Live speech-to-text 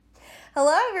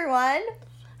Hello, everyone.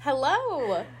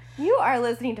 Hello. You are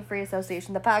listening to Free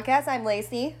Association, the podcast. I'm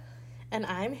Lacey. And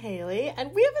I'm Haley,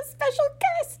 and we have a special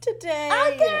guest today.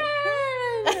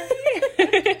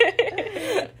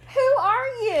 Again! Who are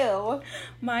you?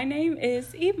 My name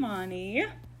is Imani,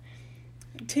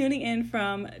 tuning in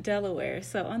from Delaware,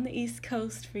 so on the East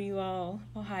Coast for you all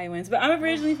Ohioans. But I'm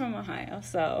originally from Ohio,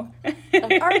 so.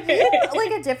 Are you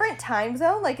like a different time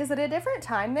zone? Like, is it a different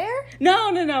time there?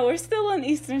 No, we're still on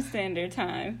Eastern Standard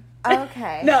Time.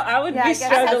 Okay. No, I would be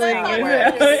struggling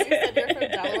with that. You said you're from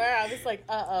Delaware. I was like,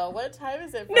 what time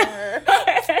is it for her?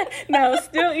 No,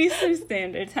 still Eastern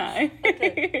Standard Time.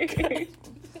 Okay.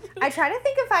 I try to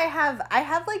think if I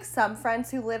have like some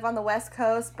friends who live on the West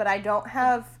Coast, but I don't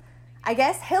have, I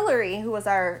guess Hillary, who was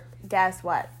our guest,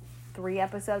 3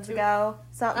 episodes ago?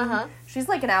 Something. Uh-huh. She's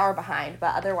like an hour behind,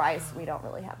 but otherwise we don't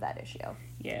really have that issue.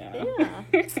 Yeah.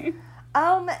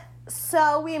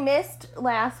 So we missed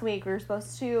last week. We were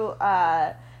supposed to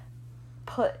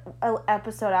put an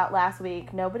episode out last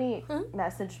week. Nobody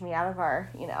messaged me out of our,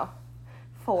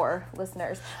 4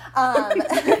 listeners. But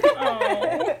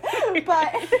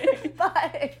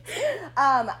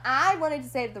I wanted to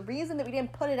say the reason that we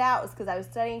didn't put it out was because I was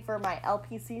studying for my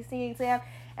LPCC exam,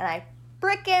 and I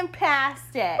frickin'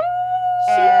 passed it.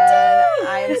 And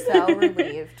I am so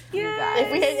relieved, you guys.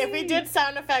 If we did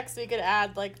sound effects, we could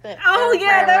add like the. Oh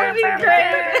yeah, that would be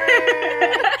great.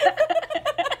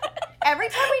 Every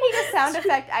time we need a sound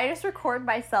effect, I just record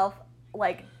myself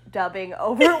like dubbing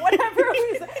over whatever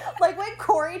we said. Like when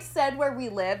Corey said where we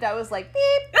lived, I was like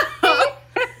beep beep.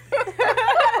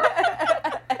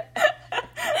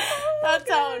 That's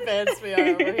how advanced we are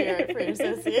over here at Free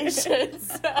Association.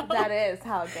 So. That is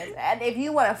how it gets. And if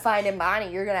you want to find Imani,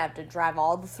 you're going to have to drive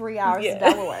all the 3 hours to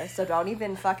Delaware. So don't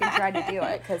even fucking try to do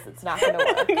it because it's not going to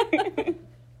work.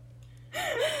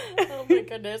 Oh my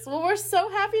goodness. Well, we're so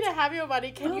happy to have you,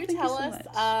 Imani. Can you tell us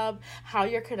how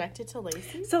you're connected to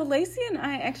Lacey? So Lacey and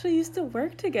I actually used to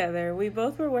work together. We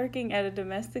both were working at a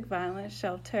domestic violence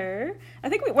shelter. I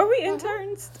think were we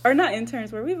interns? Or not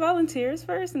interns, were we volunteers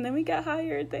first and then we got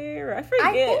hired there? I forget.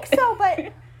 I think so,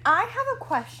 but I have a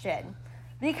question.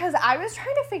 Because I was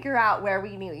trying to figure out where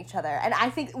we knew each other. And I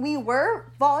think we were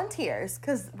volunteers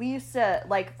because we used to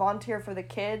like volunteer for the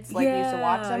kids. Like we used to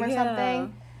watch them or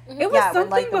something. It was something when,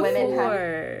 like, the before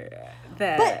women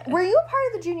that. But were you a part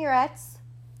of the juniorettes?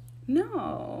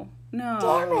 No.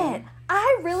 Damn it.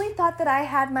 I really thought that I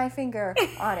had my finger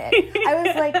on it. I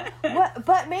was like, what?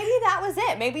 But maybe that was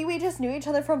it. Maybe we just knew each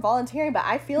other from volunteering, but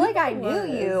I feel like I knew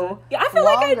you. Yeah, I feel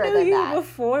like I knew you that.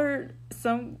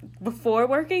 before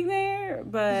working there,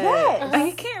 but yes.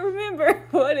 I can't remember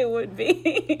what it would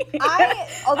be.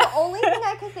 The only thing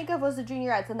I could think of was the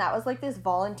juniorettes, and that was like this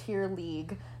volunteer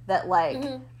league that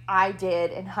I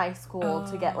did in high school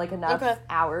to get like enough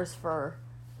hours for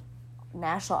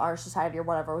National Honor Society or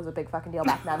whatever. It was a big fucking deal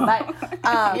back then. But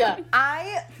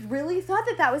I really thought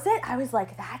that was it. I was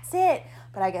like, that's it.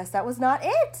 But I guess that was not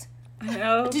it. I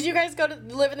know. Did you guys go to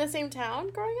live in the same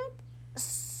town growing up?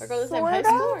 Or go to the same high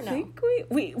Sort school of? or no? I think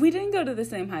we didn't go to the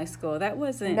same high school. That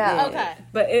wasn't No. it. Okay.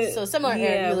 But So similar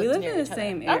area. Yeah, we lived near in the each other.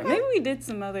 same area. Okay. Maybe we did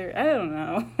some other, I don't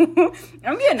know.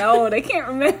 I'm getting old. I can't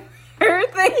remember things.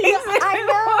 I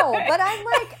know, but I'm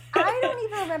like, I don't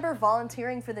even remember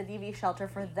volunteering for the DV shelter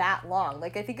for that long.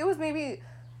 Like, I think it was maybe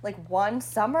like one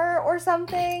summer or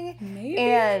something. Maybe.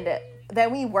 And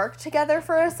then we worked together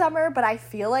for a summer, but I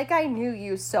feel like I knew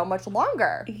you so much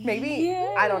longer. Maybe,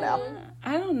 Yeah. I don't know.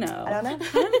 I don't know. Time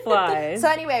flies. So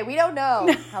anyway, we don't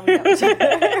know how we know each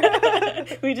other.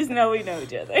 We just know we know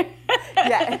each other.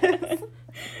 Yes.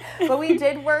 But we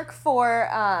did work for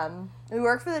the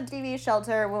DV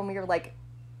shelter when we were like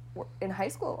in high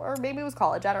school, or maybe it was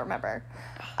college, I don't remember.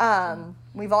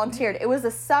 We volunteered. It was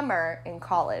a summer in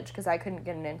college because I couldn't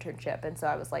get an internship, and so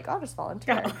I was like, I'll just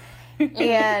volunteer.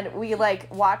 And we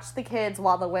like watched the kids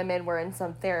while the women were in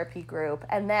some therapy group,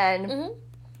 and then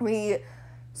we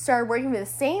started working for the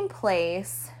same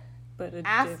place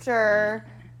after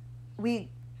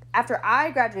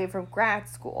I graduated from grad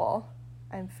school.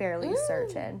 I'm fairly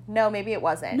certain. No, maybe it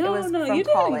wasn't. No, it was from you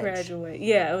college. didn't graduate.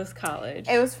 Yeah, it was college.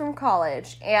 It was from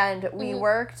college, and we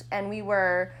worked, and we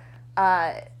were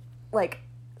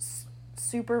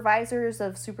supervisors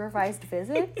of supervised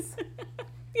visits.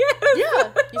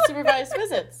 Yeah, you supervise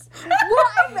visits.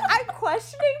 Well, I'm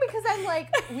questioning because I'm like,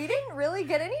 we didn't really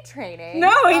get any training.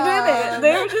 No, we didn't.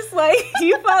 They were just like,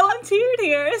 you volunteered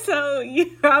here, so you're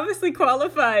obviously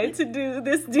qualified to do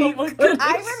this deep.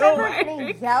 I remember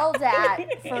getting yelled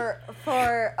at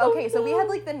for okay, so we had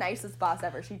like the nicest boss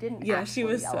ever. She didn't she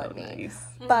was yell so at me. nice.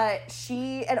 But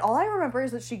and all I remember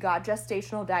is that she got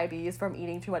gestational diabetes from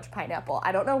eating too much pineapple.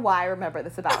 I don't know why I remember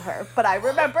this about her, but I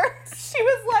remember she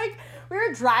was like, we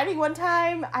were driving one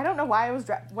time. I don't know why I was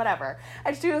whatever.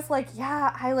 And she was like,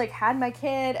 yeah, I like had my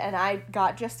kid and I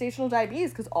got gestational diabetes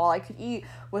because all I could eat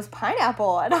was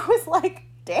pineapple. And I was like,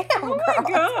 damn, Oh girl, my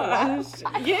gosh.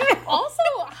 Yeah. Also,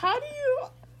 how do you...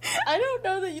 I don't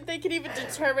know that they can even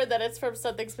determine that it's from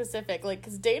something specific. Like,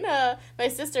 because Dana, my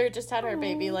sister, just had her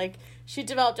baby. Like, she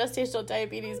developed gestational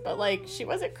diabetes, but, like, she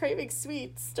wasn't craving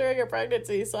sweets during her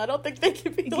pregnancy. So I don't think they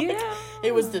can be like,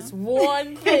 it was this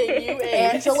one thing you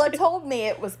ate. Angela told me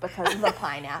it was because of the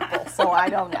pineapple, so I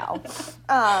don't know.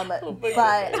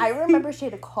 But I remember she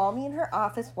had to call me in her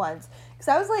office once. Because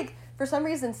I was like, for some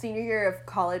reason, senior year of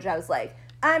college, I was like,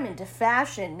 I'm into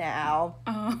fashion now.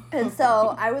 And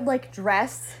so I would like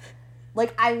dress,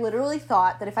 like I literally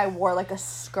thought that if I wore like a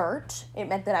skirt, it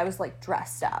meant that I was like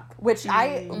dressed up, which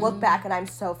I look back and I'm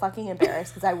so fucking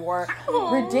embarrassed because I wore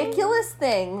ridiculous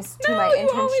things to my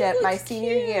internship my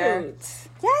senior year.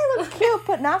 Yeah, I look cute,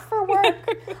 but not for work.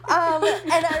 And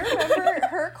I remember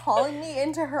her calling me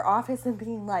into her office and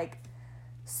being like,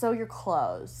 so your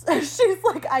clothes. She's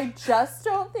like, I just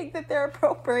don't think that they're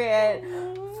appropriate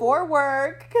for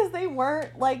work because they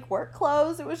weren't like work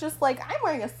clothes. It was just like, I'm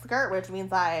wearing a skirt, which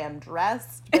means I am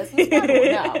dressed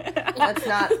businesswoman.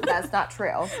 No, that's not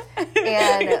true.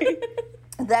 And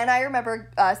then I remember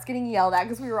us getting yelled at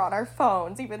because we were on our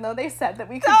phones, even though they said that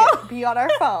we could be on our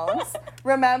phones.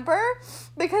 Remember?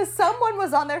 Because someone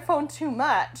was on their phone too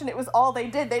much, and it was all they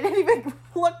did. They didn't even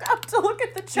look up to look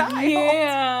at the child.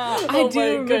 Yeah, I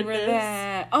do remember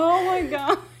that. Oh my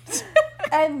gosh.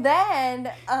 And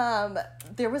then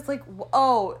there was like,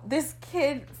 this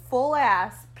kid full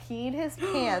ass peed his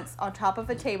pants on top of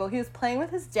a table. He was playing with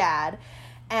his dad,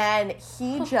 and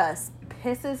he just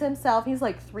pisses himself. He's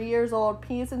like 3 years old,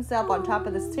 pees himself on top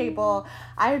of this table.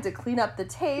 I had to clean up the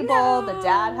table. No. The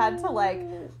dad had to like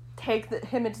take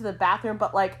him into the bathroom,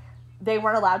 but like they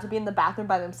weren't allowed to be in the bathroom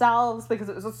by themselves because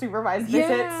it was a supervised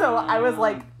visit. So I was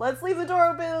like, let's leave the door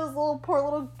open. It was a poor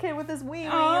little kid with his wee wee.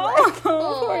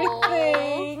 Poor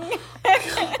thing.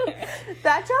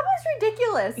 That job was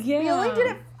ridiculous. Yeah.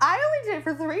 I only did it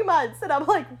for 3 months, and I'm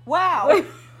like, wow.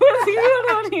 What's going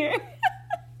on here?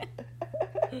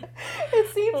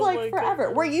 It seems like forever.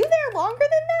 God. Were you there longer than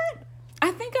that?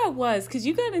 I think I was, because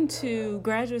you got into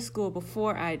graduate school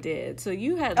before I did, so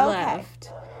you had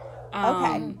left.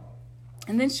 Okay.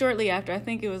 And then shortly after, I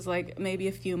think it was like maybe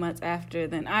a few months after,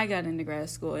 then I got into grad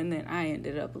school, and then I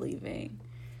ended up leaving.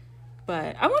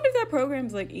 But I wonder if that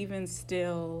program's like even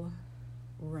still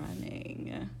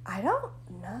running. I don't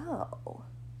know.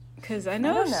 Because I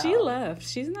know she left.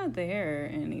 She's not there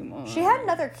anymore. She had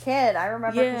another kid. I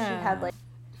remember she had like...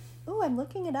 Ooh, I'm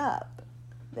looking it up.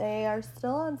 They are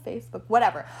still on Facebook.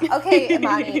 Whatever. Okay,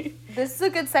 Imani, this is a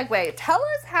good segue. Tell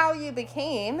us how you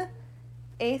became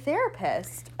a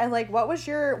therapist and like what was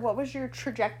your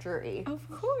trajectory? Of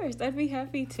course, I'd be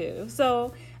happy to.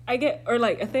 So a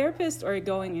therapist or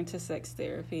going into sex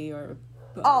therapy or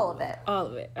all of it. All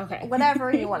of it. Okay.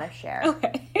 Whatever you want to share.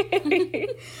 Okay.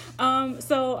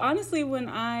 So honestly, when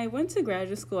I went to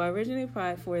graduate school, I originally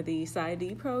applied for the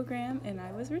PsyD program and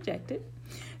I was rejected.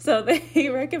 So they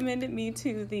recommended me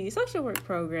to the social work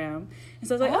program. And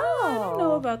so I was like, I don't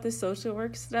know about this social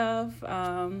work stuff.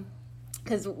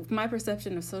 Because my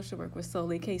perception of social work was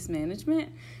solely case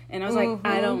management. And I was like,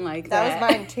 I don't like that. That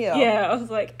was mine too. Yeah, I was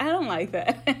like, I don't like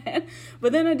that.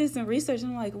 But then I did some research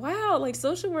and I'm like, wow, like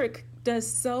social work does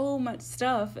so much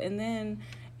stuff. And then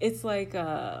it's like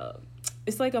a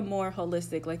more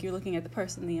holistic, like you're looking at the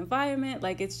person, the environment.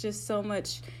 Like it's just so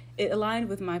much, it aligned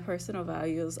with my personal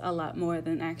values a lot more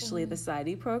than actually the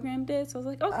PsyD program did. So I was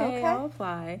like, okay, I'll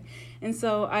apply. And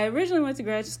so I originally went to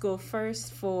graduate school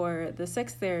first for the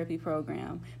sex therapy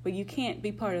program, but you can't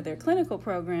be part of their clinical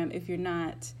program if you're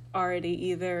not already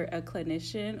either a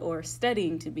clinician or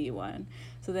studying to be one.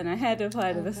 So then I had to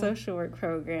apply to the social work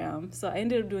program. So I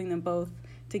ended up doing them both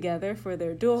together for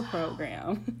their dual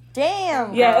program.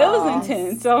 Damn. Yeah, it was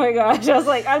intense. Oh my gosh. I was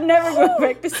like, I'm never going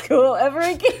back to school ever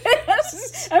again.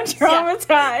 I'm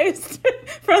traumatized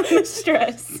from the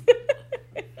stress.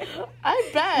 I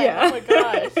bet. Yeah. Oh my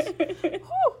gosh.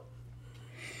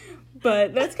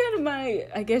 But that's kind of my,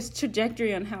 I guess,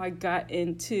 trajectory on how I got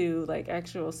into like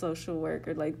actual social work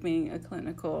or like being a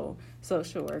clinical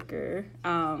social worker.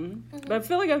 But I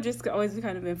feel like I've just always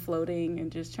kind of been floating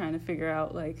and just trying to figure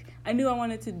out, like, I knew I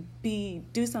wanted to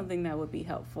do something that would be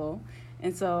helpful.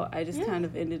 And so I just kind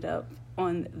of ended up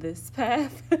on this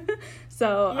path.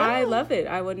 So I love it.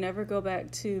 I would never go back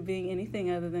to being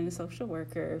anything other than a social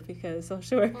worker because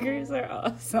social workers are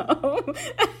awesome.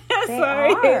 They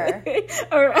sorry. are.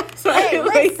 Or, sorry, Hey,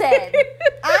 listen,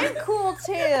 I'm cool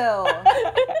too.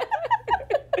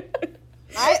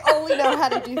 I only know how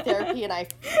to do therapy and I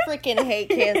freaking hate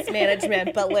case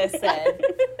management, but listen,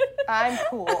 I'm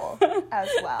cool as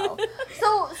well.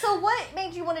 So what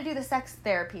made you want to do the sex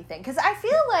therapy thing? Because I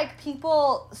feel like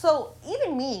people, so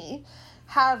even me,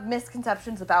 have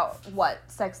misconceptions about what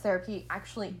sex therapy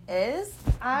actually is.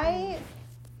 I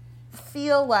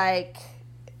feel like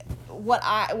what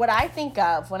I think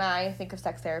of when I think of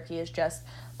sex therapy is just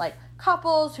like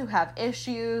couples who have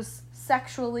issues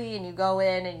sexually, and you go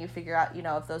in and you figure out,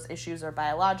 if those issues are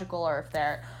biological or if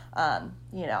they're,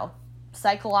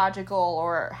 psychological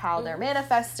or how they're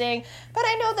manifesting. But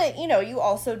I know that, you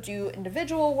also do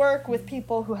individual work with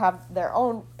people who have their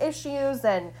own issues.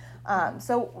 And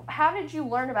so how did you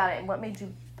learn about it and what made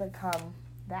you become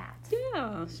that?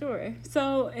 Yeah, sure.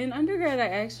 So in undergrad, I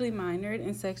actually minored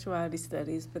in sexuality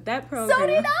studies, but that program... So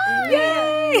did I!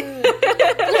 Yay!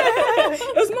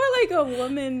 It was more like a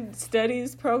woman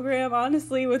studies program,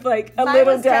 honestly, with like a Mine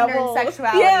little was gender dabble. and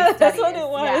sexuality Yeah, studies. that's what it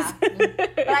was. Yeah.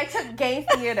 But I took gay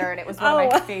theater, and it was one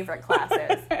of my favorite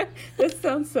classes. That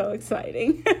sounds so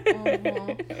exciting.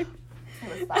 It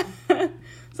was fun.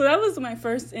 So that was my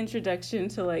first introduction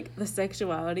to like the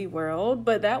sexuality world,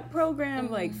 but that program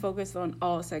like focused on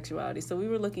all sexuality. So we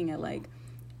were looking at like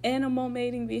animal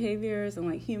mating behaviors and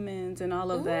like humans and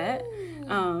all of that.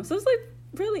 So it's like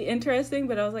really interesting,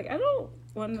 but I was like, I don't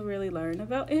want to really learn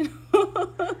about animals.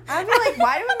 I'd be like,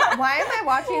 why am I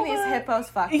watching these hippos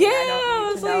fucking? Yeah,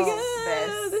 I don't need to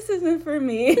know this isn't for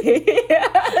me.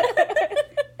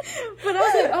 But I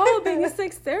was like, oh, being a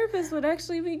sex therapist would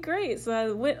actually be great. So I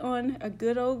went on a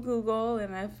good old Google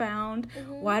and I found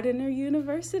Widener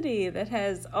University that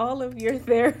has all of your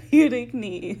therapeutic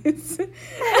needs. Is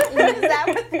that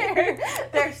what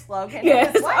their slogan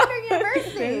Yes. is? Widener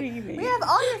University. We have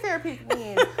all your therapeutic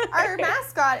needs. Our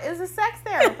mascot is a sex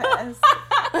therapist.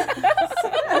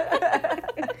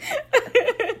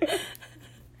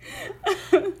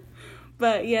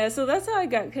 But yeah, so that's how I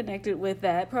got connected with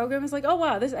that program. It's like, oh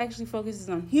wow, this actually focuses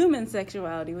on human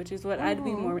sexuality, which is what I'd be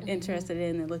more interested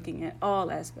in than looking at all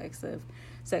aspects of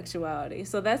sexuality.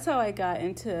 So that's how I got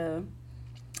into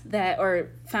that, or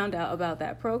found out about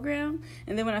that program.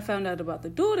 And then when I found out about the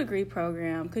dual degree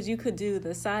program, because you could do the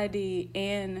PsyD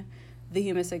and the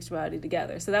human sexuality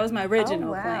together. So that was my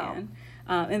original plan.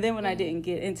 And then when I didn't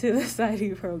get into the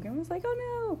PsyD program, I was like, oh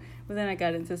no. But then I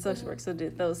got into social work, so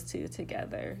did those two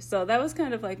together. So that was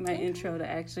kind of like my intro to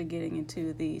actually getting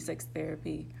into the sex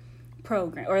therapy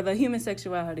program, or the human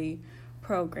sexuality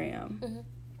program.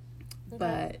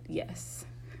 But yes.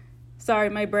 Sorry,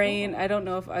 my brain, I don't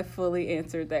know if I fully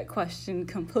answered that question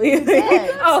completely. You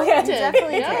did. Oh, yeah. You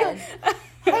definitely did.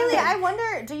 Haley, I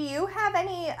wonder, do you have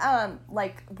any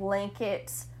like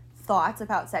blanket thoughts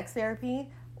about sex therapy?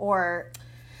 Or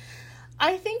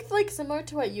I think like similar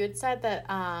to what you had said, that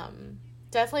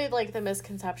definitely like the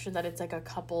misconception that it's like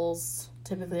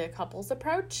typically a couple's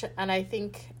approach. And I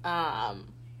think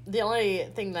the only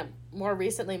thing that more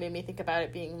recently made me think about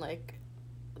it being like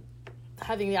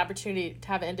having the opportunity to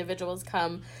have individuals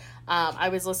come, I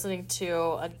was listening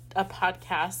to a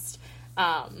podcast,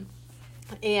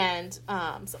 and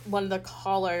one of the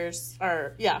callers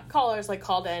like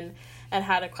called in and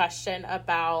had a question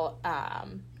about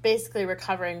basically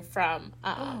recovering from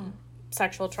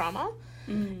sexual trauma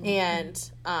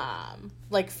and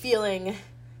like feeling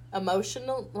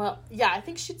emotional. Well, yeah, I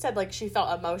think she said like she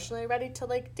felt emotionally ready to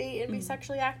like date and be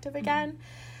sexually active again,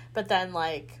 but then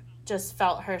like just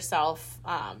felt herself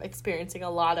experiencing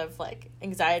a lot of like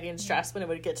anxiety and stress when it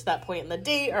would get to that point in the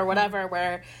date or whatever,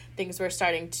 where things were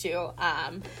starting to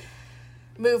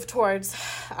move towards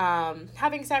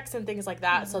having sex and things like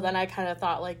that. So then I kind of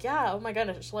thought like, yeah, oh my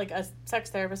goodness, like a sex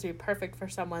therapist would be perfect for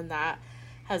someone that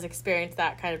has experienced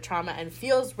that kind of trauma and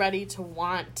feels ready to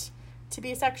want to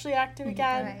be sexually active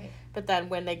again. Right. But then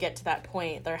when they get to that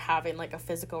point, they're having like a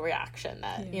physical reaction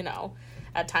that, you know,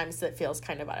 at times it feels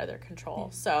kind of out of their control.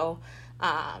 So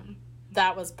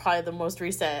that was probably the most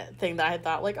recent thing that I had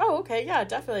thought like, oh, okay, yeah, it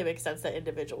definitely makes sense that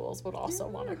individuals would also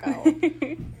want to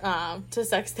go to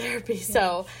sex therapy.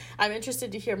 So I'm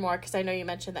interested to hear more, because I know you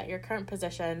mentioned that your current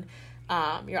position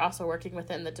you're also working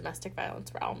within the domestic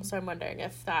violence realm. So I'm wondering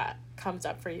if that comes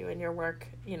up for you in your work,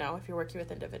 you know, if you're working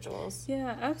with individuals.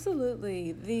 Yeah,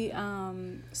 absolutely.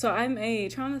 So I'm a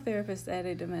trauma therapist at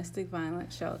a domestic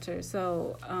violence shelter.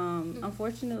 So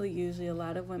unfortunately, usually a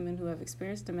lot of women who have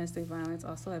experienced domestic violence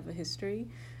also have a history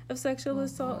of sexual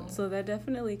assault. So that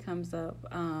definitely comes up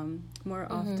more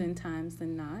often times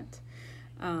than not.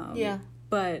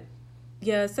 But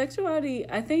yeah, sexuality,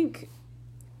 I think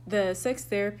the sex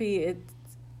therapy,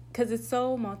 because it's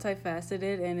so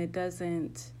multifaceted and it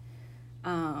doesn't,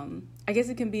 I guess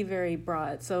it can be very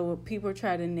broad. So people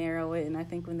try to narrow it, and I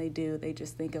think when they do, they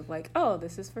just think of like, oh,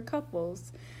 this is for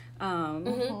couples.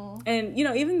 And, you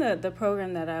know, even the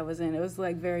program that I was in, it was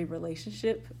like very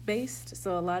relationship based.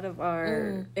 So a lot of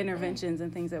our interventions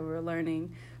and things that we were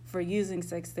learning for using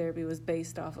sex therapy was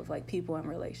based off of like people and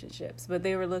relationships, but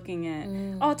they were looking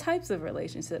at all types of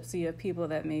relationships. So you have people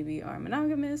that maybe are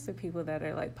monogamous, or people that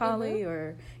are like poly,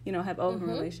 or, you know, have open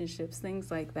relationships,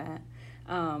 things like that.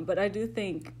 But I do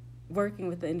think working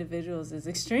with the individuals is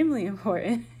extremely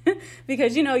important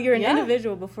because, you know, you're an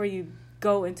individual before you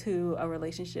go into a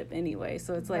relationship anyway.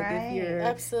 So it's like if you're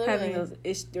having those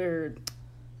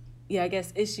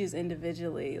issues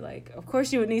individually, like of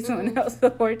course you would need someone else to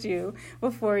support you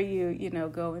before you, you know,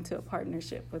 go into a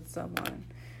partnership with someone.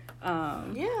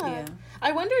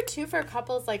 I wonder too for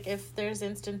couples, like if there's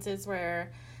instances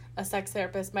where a sex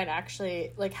therapist might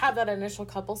actually like have that initial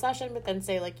couple session, but then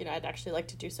say like, you know, I'd actually like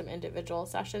to do some individual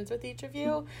sessions with each of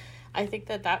you. I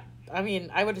think I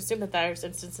mean, I would assume that there's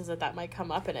instances that might come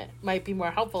up, and it might be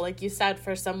more helpful, like you said,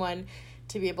 for someone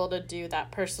to be able to do that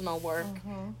personal work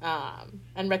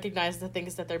and recognize the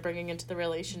things that they're bringing into the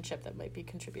relationship that might be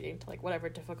contributing to like whatever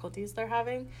difficulties they're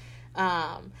having.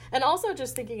 And also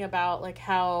just thinking about like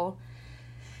how,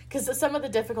 because some of the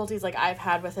difficulties like I've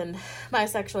had within my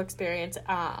sexual experience,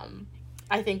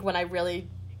 I think when I really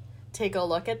take a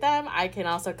look at them, I can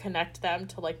also connect them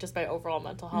to like just my overall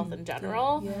mental health in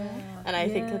general. And I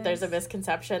think that there's a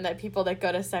misconception that people that go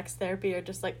to sex therapy are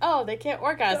just like, oh, they can't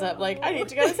orgasm, like I need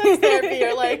to go to sex therapy,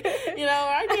 or like, you know,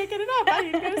 or I can't get enough, I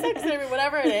need to go to sex therapy,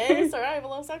 whatever it is, or I have a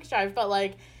low sex drive. But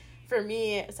like for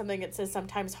me, something that says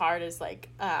sometimes hard is like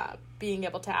being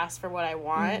able to ask for what I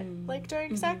want like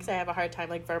during sex. I have a hard time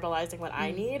like verbalizing what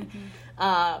I need.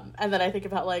 And then I think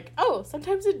about like, oh,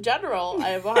 sometimes in general I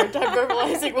have a hard time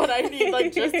verbalizing what I need,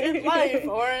 like just in life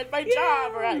or in my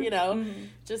job or you know,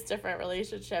 just different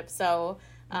relationships. So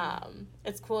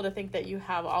it's cool to think that you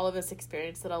have all of this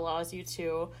experience that allows you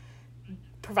to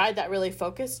provide that really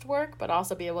focused work, but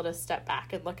also be able to step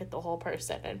back and look at the whole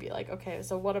person and be like, okay,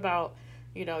 so what about,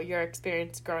 you know, your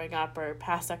experience growing up or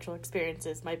past sexual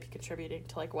experiences might be contributing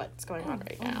to like what's going on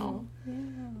right now.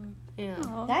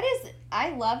 That is, I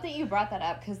love that you brought that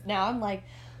up, because now I'm like,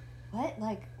 what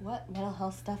mental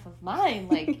health stuff of mine,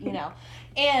 like, you know.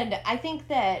 And I think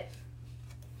that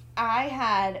I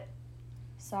had,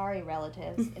 sorry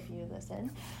relatives if you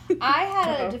listen, I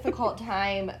had a difficult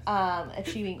time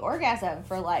achieving orgasm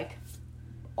for like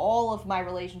all of my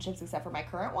relationships except for my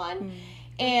current one.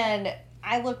 And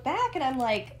I look back and I'm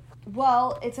like,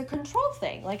 well, it's a control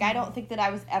thing. Like, I don't think that I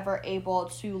was ever able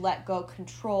to let go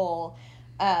control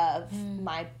of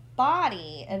my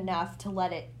body enough to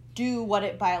let it do what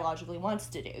it biologically wants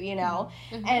to do, you know?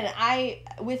 And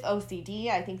with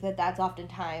OCD, I think that that's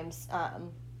oftentimes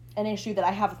an issue that I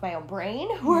have with my own brain,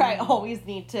 where I always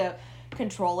need to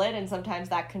control it, and sometimes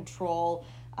that control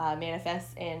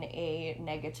manifests in a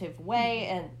negative way,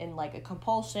 and in like a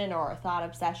compulsion or a thought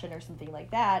obsession or something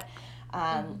like that.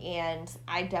 And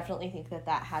I definitely think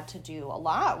that had to do a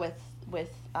lot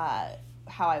with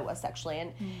how I was sexually.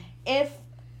 And if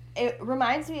it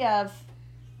reminds me of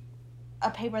a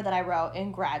paper that I wrote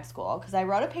in grad school, because I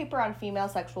wrote a paper on female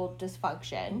sexual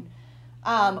dysfunction.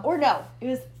 Or no, it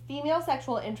was female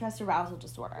sexual interest arousal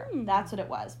disorder. That's what it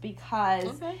was,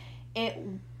 because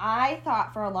I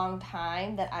thought for a long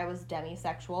time that I was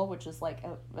demisexual, which is like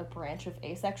a branch of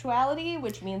asexuality,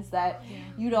 which means that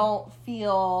you don't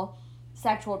feel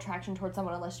sexual attraction towards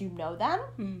someone unless you know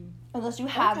them, unless you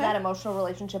have that emotional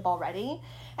relationship already.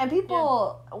 And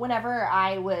people, whenever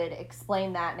I would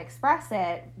explain that and express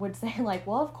it, would say like,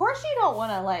 well, of course you don't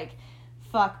want to like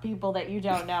fuck people that you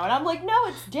don't know. And I'm like, no,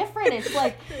 it's different. It's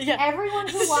like everyone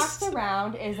who walks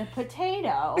around is a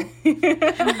potato.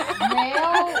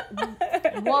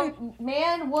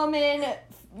 Man, woman,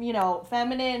 you know,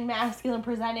 feminine, masculine,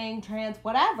 presenting, trans,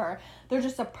 whatever. They're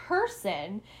just a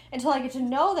person until I get to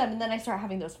know them, and then I start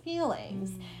having those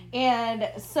feelings. And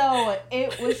so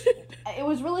it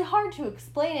was really hard to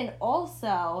explain. And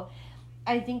also,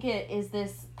 I think it is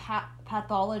this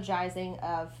pathologizing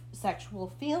of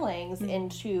sexual feelings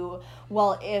into,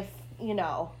 well, if you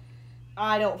know,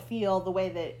 I don't feel the way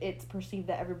that it's perceived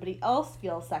that everybody else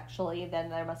feels sexually, then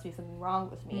there must be something wrong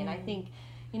with me. And I think,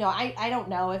 you know, I don't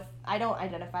know if I don't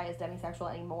identify as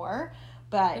demisexual anymore,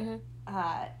 but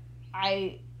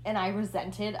I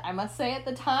resented, I must say at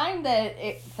the time, that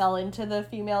it fell into the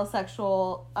female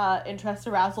sexual interest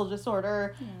arousal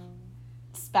disorder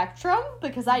spectrum,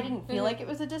 because I didn't feel like it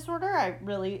was a disorder. I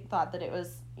really thought that it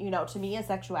was, you know, to me, a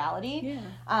sexuality.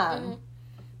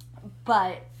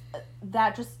 But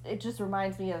that just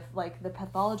reminds me of, like, the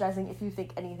pathologizing if you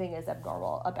think anything is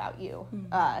abnormal about you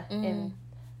in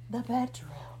the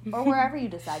bedroom or wherever you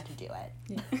decide to do it.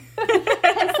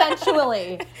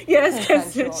 Consensually. Yes,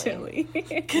 consensually.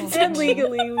 And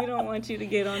legally, we don't want you to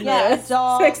get on the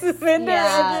adults, sex offender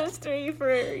registry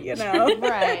for, you know.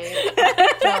 Right.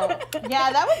 So,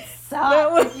 yeah, that would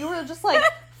suck if you were just, like,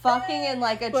 fucking in,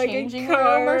 like, a changing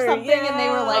room or something, and they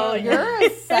were like, you're a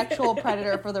sexual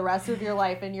predator for the rest of your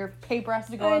life, and your paper has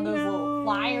to go on those little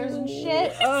flyers and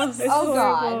shit. Oh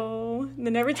God.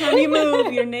 Then every time you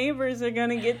move, your neighbors are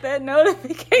gonna get that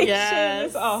notification. Yes.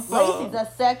 It's awful. Lacey's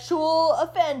a sexual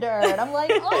offender, and I'm like,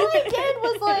 all I did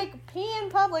was, like, pee in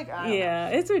public.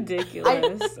 It's ridiculous. I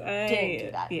didn't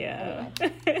do that. Yeah.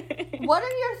 Anyway. What are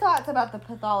your thoughts about the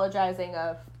pathologizing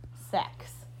of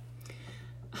sex?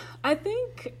 I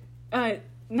think,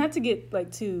 not to get,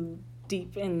 like, too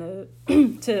deep in the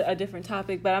to a different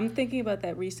topic, but I'm thinking about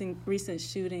that recent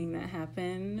shooting that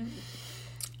happened.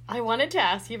 I wanted to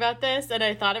ask you about this, and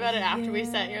I thought about it after we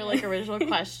sent your, like, original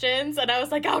questions, and I was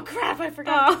like, oh crap, I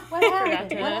forgot. What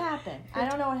happened? What happened? I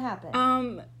don't know what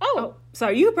happened.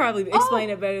 Sorry, you could probably explain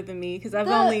it better than me, because I've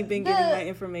only been getting my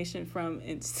information from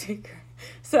Instagram.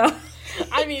 So,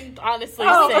 I mean, honestly,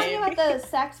 talking about the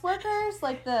sex workers,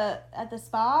 like at the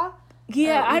spa.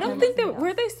 Yeah, I don't think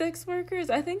were they sex workers.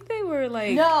 I think they were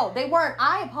like. No, they weren't.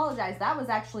 I apologize. That was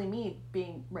actually me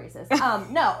being racist.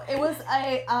 No, it was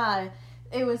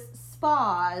it was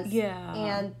spas. Yeah.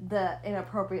 And the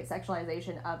inappropriate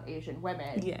sexualization of Asian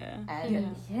women. Yeah.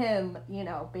 And him, you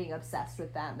know, being obsessed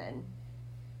with them. And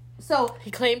so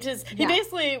he claimed he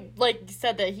basically, like,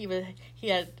 said that he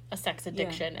had a sex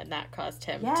addiction, and that caused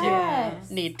him to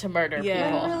need to murder people.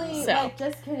 Really, like,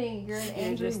 just kidding, you're an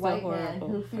angry white man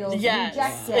who feels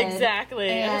rejected. Exactly.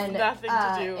 And it has nothing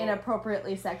to do.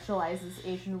 Inappropriately sexualizes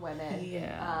Asian women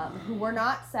who were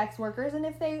not sex workers, and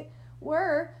if they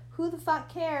were, who the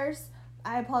fuck cares?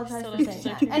 I apologize for saying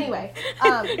that. Anyway,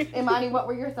 Imani, what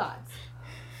were your thoughts?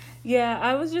 Yeah,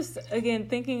 I was just, again,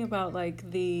 thinking about, like,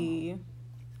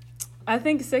 I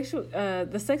think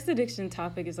the sex addiction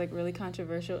topic is, like, really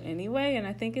controversial anyway, and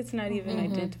I think it's not even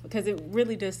identified, because it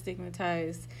really does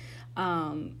stigmatize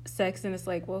sex, and it's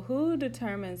like, well, who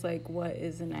determines, like, what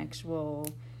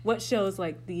shows,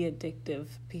 like, the addictive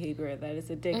behavior that is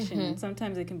addiction? And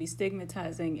sometimes it can be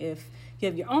stigmatizing if you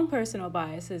have your own personal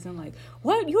biases and, like,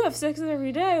 what, you have sex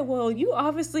every day? Well, you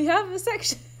obviously have a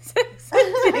sex addiction.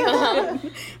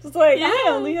 It's like, I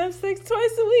only have sex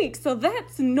twice a week, so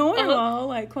that's normal,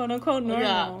 like, quote unquote normal.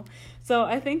 Yeah. So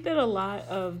I think that a lot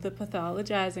of the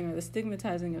pathologizing or the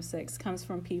stigmatizing of sex comes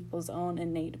from people's own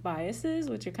innate biases,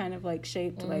 which are kind of, like,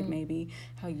 shaped like maybe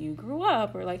how you grew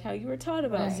up, or, like, how you were taught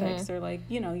about sex, or, like,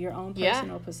 you know, your own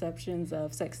personal perceptions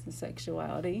of sex and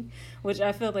sexuality, which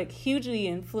I feel like hugely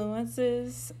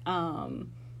influences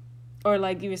or,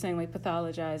 like you were saying, like,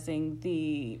 pathologizing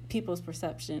the people's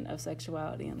perception of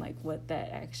sexuality and, like, what that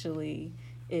actually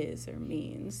is or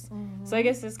means. So I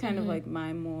guess that's kind of, like,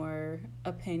 my more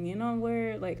opinion on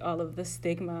where, like, all of the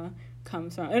stigma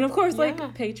comes from. And, of course, like,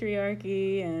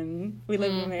 patriarchy, and we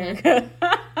live in America.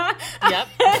 Yep.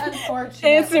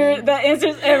 Unfortunately. That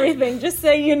answers everything. Just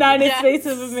say United States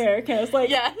of America. It's like,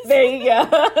 there you go.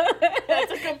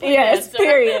 That's a complete answer.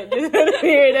 Period.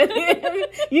 Period at the end.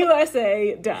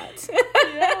 USA, dot.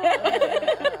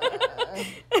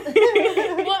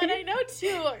 Well, and I know,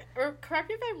 too, or correct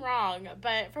me if I'm wrong,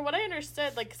 but from what I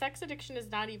understood, like, sex addiction is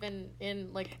not even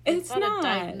in, like, it's not a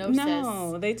diagnosis.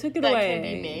 No, they took it that away. Can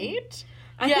be made.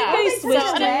 I think they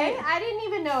switched it. I didn't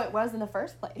even know it was in the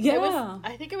first place. Yeah.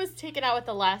 I think it was taken out with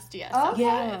the last DSM. Oh,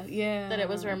 yeah. That it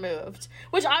was removed.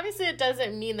 Which obviously it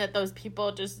doesn't mean that those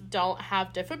people just don't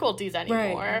have difficulties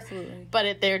anymore. Right, absolutely.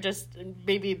 But they're just,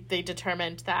 maybe they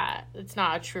determined that it's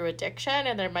not a true addiction,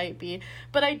 and there might be.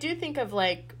 But I do think of,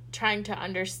 like, trying to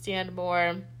understand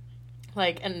more,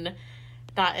 like, and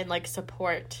not in, like,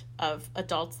 support of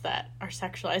adults that are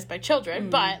sexualized by children,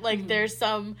 but, like, there's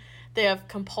some... They have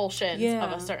compulsions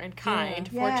of a certain kind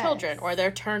for children, or they're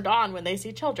turned on when they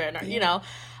see children, or, you know,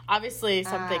 obviously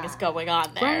something is going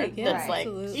on there that's like,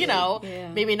 you know,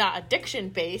 maybe not addiction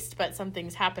based, but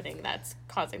something's happening that's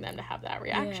causing them to have that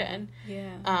reaction.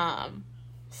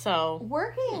 So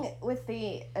working with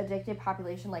the addicted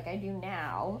population like I do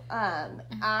now,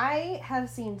 I have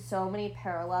seen so many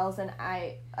parallels, and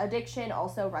addiction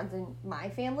also runs in my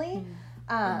family.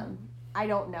 I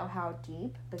don't know how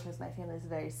deep because my family is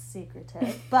very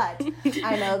secretive, but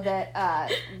I know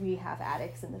that we have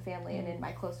addicts in the family and in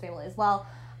my close family as well.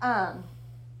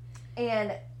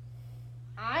 And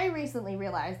I recently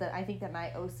realized that I think that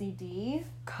my OCD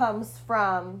comes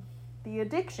from the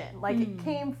addiction. Like, it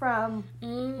came from,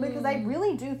 because I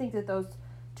really do think that those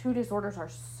two disorders are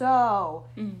so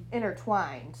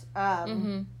intertwined.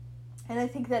 And I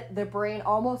think that the brain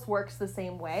almost works the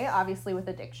same way. Obviously, with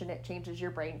addiction, it changes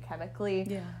your brain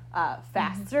chemically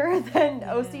faster than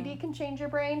OCD can change your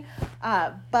brain.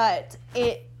 But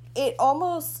it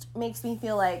almost makes me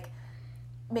think,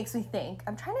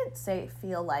 I'm trying to say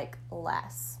feel like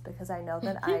less, because I know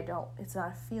that it's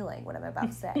not a feeling what I'm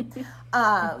about to say.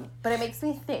 But it makes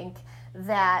me think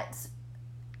that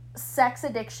sex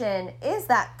addiction is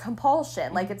that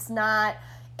compulsion. Like, it's not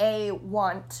a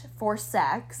want for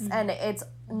sex, and it's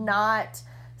not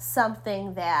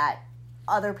something that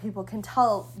other people can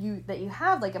tell you that you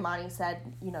have. Like Imani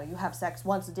said, you have sex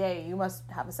once a day, you must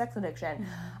have a sex addiction.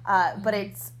 But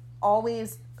it's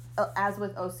always, as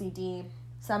with OCD,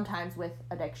 sometimes with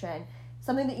addiction,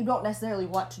 something that you don't necessarily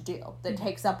want to do, that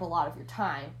takes up a lot of your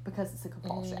time because it's a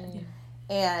compulsion.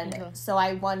 And so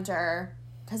I wonder,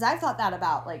 because I've thought that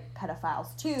about, like,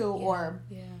 pedophiles too, or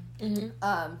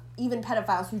even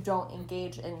pedophiles who don't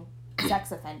engage in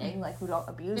sex offending, like who don't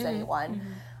abuse anyone.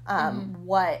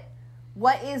 What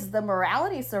is the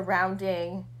morality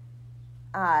surrounding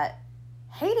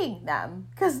hating them?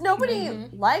 Because nobody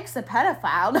likes a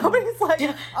pedophile. Nobody's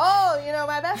like, oh,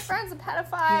 my best friend's a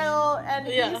pedophile, and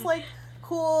he's like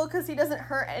cool because he doesn't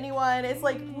hurt anyone. It's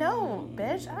like, no,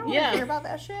 bitch, I don't want to hear about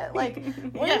that shit. Like,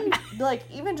 like,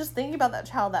 even just thinking about that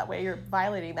child that way, you're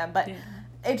violating them. But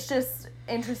it's just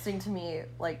interesting to me,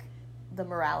 like, the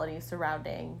morality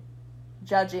surrounding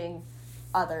judging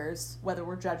others, whether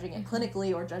we're judging it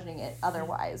clinically or judging it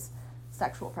otherwise,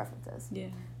 sexual preferences. Yeah.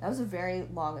 That was a very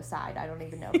long aside. I don't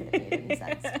even know if it made any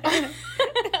sense.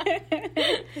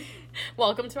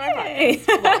 Welcome to our podcast.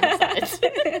 Long asides.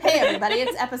 Hey, everybody.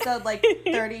 It's episode,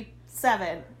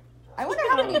 37. I wonder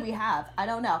how many we have. I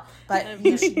don't know. But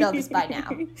you should know this by now.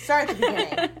 Start at the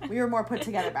beginning. We were more put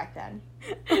together back then.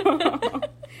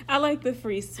 I like the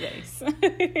free space.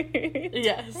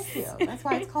 Yes. Thank you. That's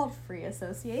why it's called Free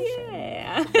Association.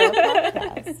 Yeah.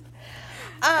 The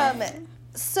podcast.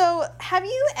 So have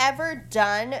you ever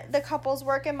done the couples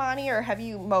work, Imani, or have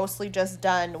you mostly just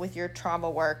done with your trauma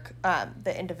work,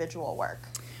 the individual work?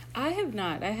 I have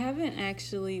not. I haven't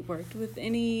actually worked with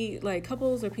any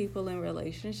couples or people in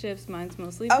relationships. Mine's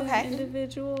mostly been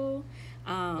individual.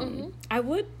 I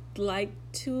would like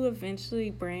to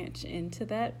eventually branch into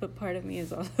that, but part of me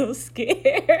is also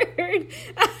scared.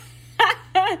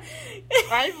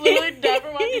 I've literally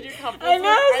never wanted to do couples. I know.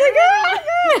 I was like, oh my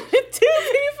god, 2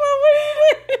 people. What are you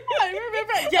doing? I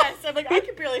remember. Yes, I'm like, I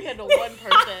could barely handle one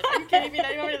person. Are you kidding me?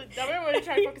 Now you want to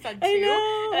try to focus on 2. And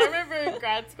I remember in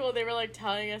grad school they were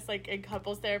telling us in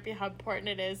couples therapy how important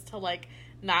it is to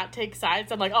not take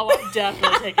sides. I'm like, oh, I'm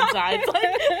definitely taking sides. I'm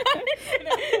gonna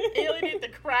alienate the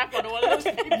crap out of one of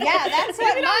those people. Yeah, that's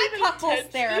what my couples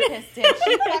therapist did.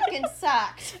 She fucking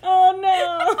sucked. Oh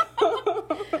no.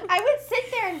 I would sit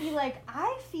there and be like,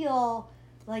 I feel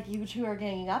like you two are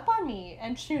ganging up on me,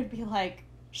 and she would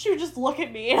just look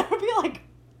at me, and I would be like,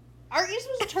 aren't you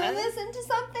supposed to turn this into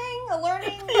something? A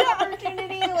learning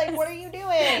opportunity? What are you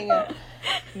doing?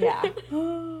 Yeah.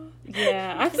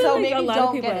 Yeah, I feel like a lot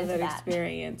of people have that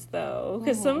experience, though.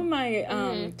 Because some of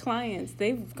my clients,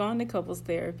 they've gone to couples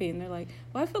therapy, and they're like,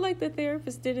 well, I feel like the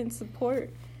therapist didn't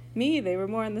support me. They were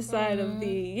more on the side of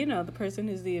the, the person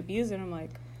who's the abuser. And I'm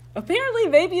like, apparently,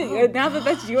 maybe now that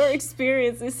that's your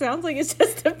experience, it sounds like it's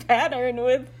just a pattern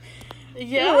with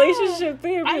relationship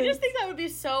therapy. I just think that would be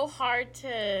so hard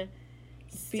to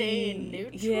stay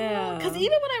neutral. Yeah. Because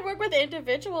even when I work with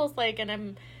individuals, and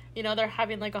I'm, they're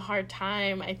having a hard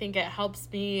time, I think it helps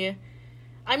me.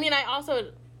 I mean, I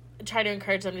also try to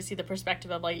encourage them to see the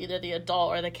perspective of either the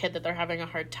adult or the kid that they're having a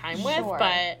hard time with,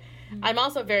 but I'm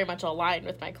also very much aligned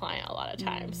with my client a lot of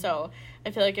times. So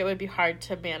I feel like it would be hard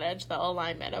to manage the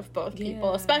alignment of both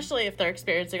people, especially if they're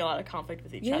experiencing a lot of conflict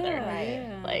with each other. Right.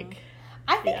 Yeah.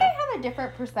 I think I have a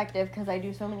different perspective because I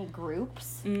do so many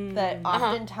groups that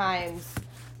oftentimes,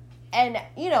 and,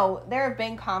 there have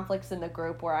been conflicts in the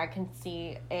group where I can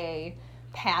see a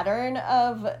pattern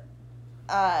of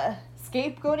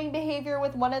scapegoating behavior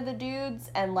with one of the dudes,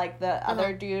 and the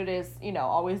other dude is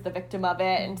always the victim of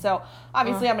it, and so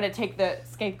obviously I'm going to take the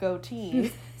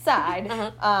scapegoatee's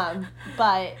side.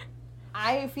 But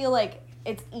I feel like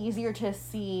it's easier to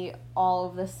see all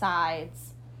of the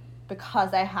sides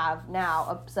because I have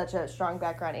now such a strong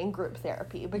background in group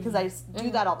therapy, because I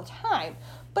do that all the time.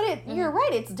 But you're right,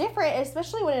 it's different,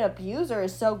 especially when an abuser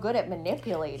is so good at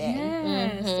manipulating.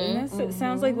 Yes, and it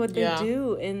sounds like what they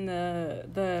do in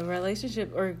the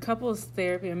relationship or couples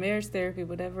therapy or marriage therapy,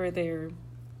 whatever they're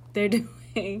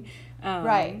doing.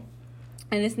 Right.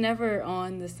 And it's never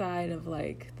on the side of,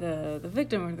 like, the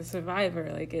victim or the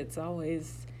survivor. Like, it's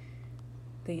always,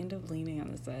 they end up leaning on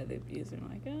the side of the abuser.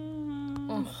 Like,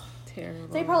 terrible.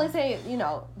 They probably say, you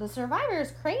know, the survivor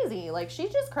is crazy. Like,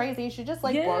 she's just crazy. She just,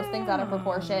 like, blows things out of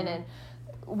proportion. And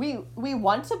we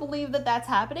want to believe that that's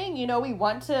happening. You know, we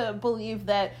want to believe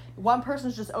that one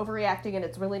person's just overreacting and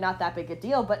it's really not that big a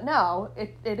deal. But no,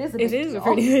 it is a big deal. It is a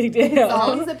pretty big deal. It's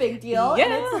always a big deal. Yeah.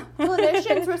 And it's a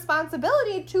clinician's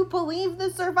responsibility to believe the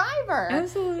survivor.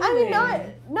 Absolutely. I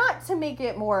mean, not to make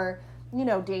it more, you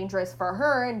know, dangerous for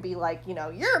her and be like, you know,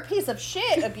 you're a piece of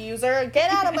shit, abuser. Get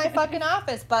out of my fucking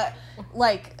office. But,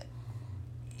 like,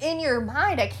 in your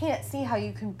mind, I can't see how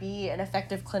you can be an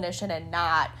effective clinician and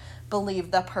not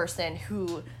believe the person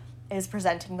who is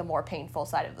presenting the more painful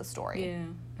side of the story. Yeah,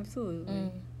 absolutely.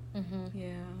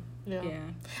 Yeah.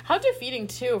 How defeating,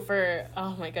 too, for,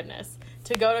 oh my goodness,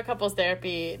 to go to couples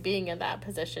therapy, being in that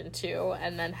position, too,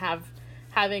 and then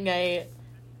having a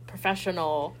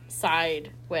professional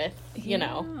side with, you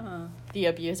know, the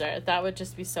abuser. That would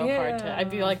just be so hard to, I'd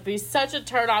be like, be such a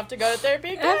turn off to go to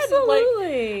therapy again.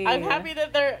 Absolutely. Like, I'm happy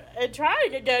that they're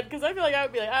trying again, because I feel like I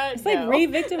would be like, it's like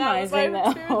re-victimizing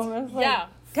them. Yeah,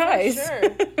 guys.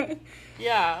 For sure.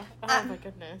 Yeah. Oh my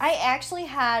goodness. I actually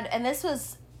had, and this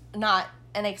was not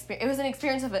an experience, it was an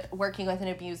experience of working with an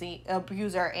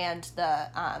abuser and the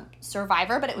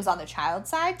survivor, but it was on the child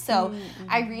side. So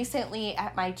I recently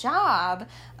at my job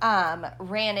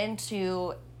ran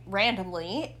into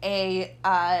randomly a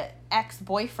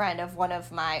ex-boyfriend of one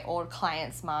of my old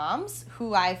clients' moms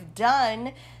who I've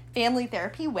done family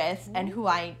therapy with and who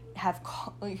I have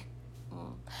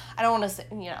I don't want to say,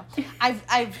 you know,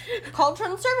 I've called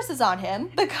children's services on him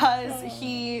because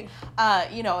he,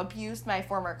 you know, abused my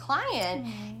former client.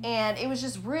 And it was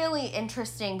just really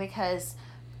interesting because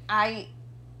I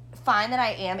find that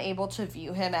I am able to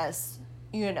view him as,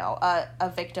 you know, a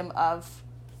victim of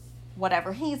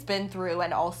whatever he's been through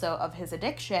and also of his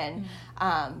addiction.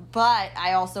 But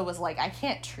I also was like, I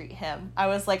can't treat him. I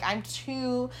was like, I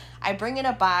bring in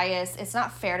a bias. It's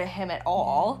not fair to him at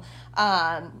all.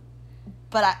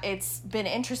 But it's been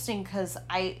interesting because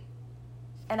I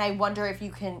wonder if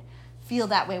you can feel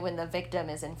that way when the victim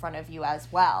is in front of you as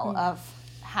well, of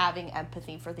having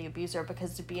empathy for the abuser,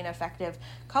 because to be an effective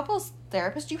couples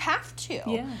therapist, you have to.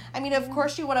 Yeah. I mean, of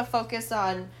course you want to focus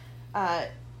on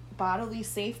bodily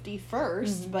safety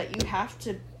first, but you have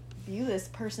to view this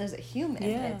person as a human.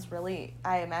 Yeah. It's really,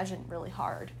 I imagine, really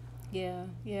hard. Yeah,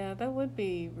 that would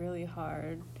be really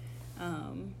hard.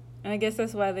 And I guess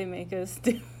that's why they make us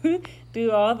do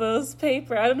all those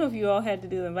papers. I don't know if you all had to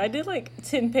do them, but I did like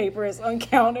 10 papers on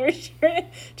counter transference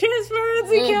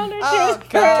and counter transference.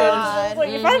 God. Like,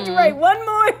 if I have to write one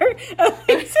more. At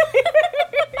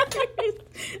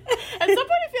some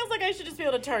point it feels like I should just be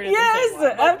able to turn it. Yes,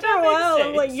 like, after a while,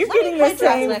 I'm like, you're getting the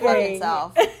same thing.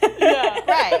 Yeah.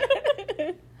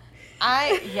 Right.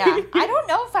 I don't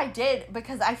know if I did,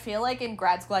 because I feel like in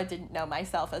grad school I didn't know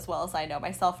myself as well as I know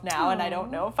myself now. And I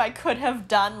don't know if I could have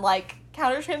done like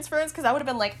countertransference, because I would have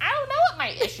been like, I don't know what my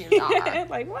issues are.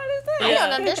 Like, what is that? I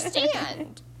don't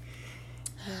understand.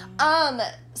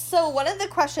 So one of the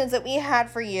questions that we had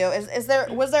for you was there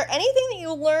anything that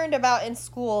you learned about in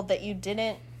school that you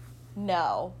didn't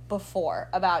know before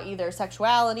about either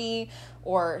sexuality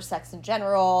or sex in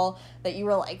general that you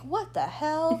were like, what the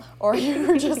hell? Or you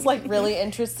were just like really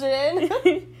interested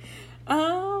in?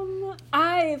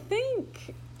 I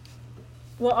think,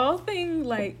 well,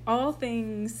 all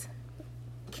things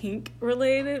kink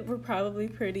related were probably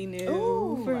pretty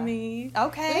new for me.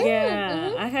 Okay.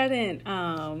 Yeah. I hadn't,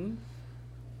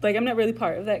 like, I'm not really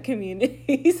part of that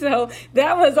community, so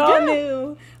that was all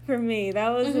new for me. That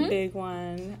was a big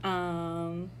one.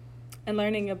 And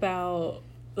learning about,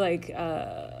 like,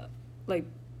 what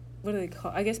do they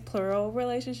call? I guess plural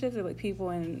relationships, or like people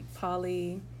in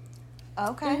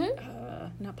Okay.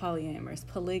 not polyamorous,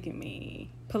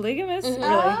 polygamy. polygamous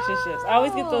relationships. I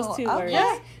always get those two words.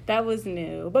 Okay. That was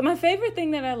new. But my favorite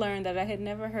thing that I learned that I had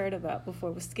never heard about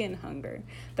before was skin hunger.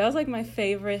 That was like my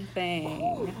favorite thing.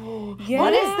 Yeah.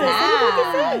 What is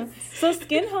that? So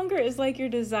skin hunger is like your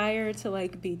desire to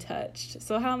like be touched.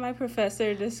 So how my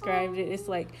professor described it, it's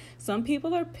like some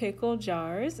people are pickle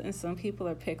jars and some people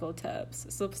are pickle tubs.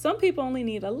 So some people only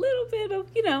need a little bit of,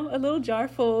 a little jar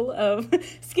full of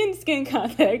skin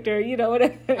contact or,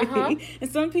 whatever.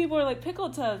 And some people are like pickle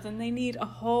tubs and they need a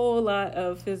whole lot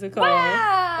of physical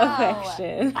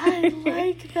affection. I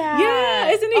like that.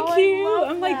 Yeah, isn't it cute?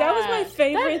 I'm like, that was my that.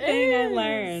 favorite thing I is.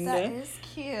 learned. That is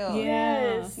cute. Yeah.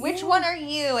 Yes. Which one are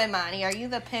you, Imani? Are you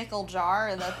the pickle jar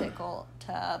or the pickle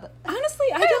tub? Honestly,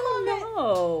 I don't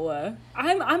know.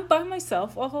 I'm by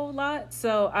myself a whole lot,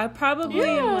 so I probably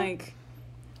am like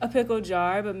a pickle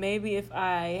jar, but maybe if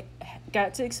I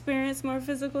got to experience more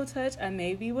physical touch, I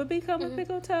maybe would become a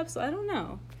pickle tub, so I don't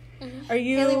know. Are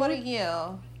you? Haley, what are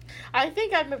you? I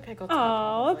think I'm a pickle tub. Oh,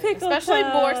 a probably. pickle Especially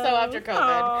tub. more so after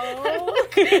COVID.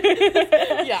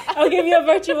 Yeah. I'll give you a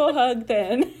virtual hug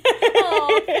then.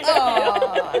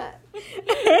 Oh.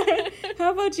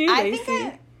 How about you, I Lacey?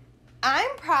 think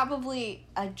I'm probably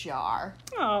a jar.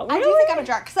 Oh, I do really? think I'm a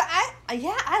jar because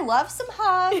I love some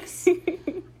hugs.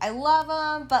 I love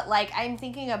them, but like I'm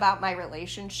thinking about my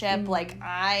relationship. Like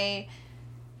I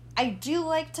do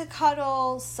like to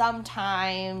cuddle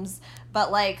sometimes,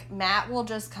 but like Matt will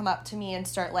just come up to me and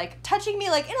start like touching me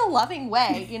like in a loving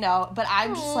way, But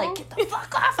I'm just like, get the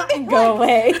fuck off of me, Go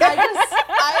away.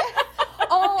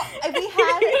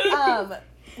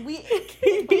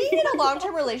 Being in a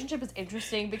long-term relationship is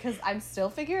interesting because I'm still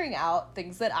figuring out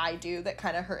things that I do that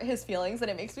kind of hurt his feelings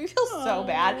and it makes me feel so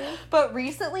bad. But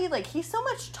recently, like, he's so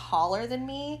much taller than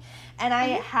me, and I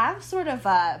have sort of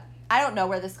a, I don't know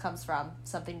where this comes from,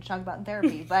 something to talk about in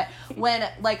therapy, but when,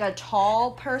 like, a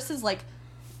tall person's, like,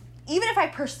 even if I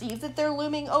perceive that they're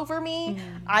looming over me,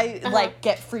 I, like,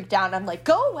 get freaked out, and I'm like,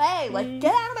 go away, like,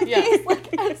 get out of my face,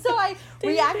 like, and so I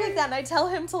react like that, and I tell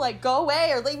him to, like, go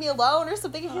away, or leave me alone, or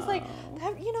something, and he's like,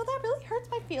 that really hurts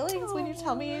my feelings when you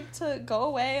tell me to go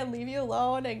away and leave you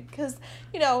alone, and, because,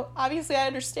 obviously I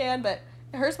understand, but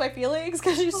it hurts my feelings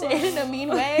because you say it in a mean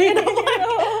way, and I'm like,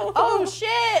 oh,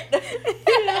 shit.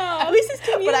 At least he's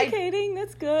communicating.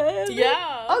 That's good.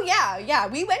 Yeah. Oh, yeah.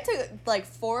 We went to, like,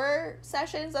 4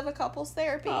 sessions of a couples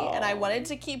therapy, and I wanted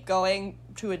to keep going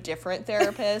to a different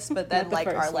therapist, but then, like,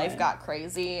 our life got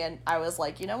crazy, and I was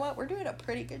like, you know what? We're doing a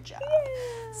pretty good job.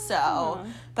 Yeah. So,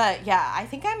 but, yeah, I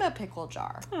think I'm a pickle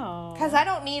jar. Because I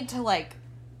don't need to, like,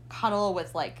 cuddle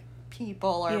with, like,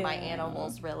 people or my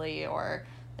animals, really, or...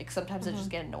 Like, sometimes I just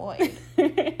get annoyed.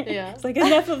 Yeah. It's like,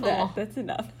 enough of that. That's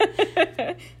enough.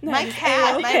 My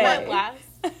cat,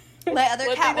 my other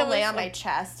One cat thing will lay that on my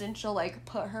chest, and she'll, like,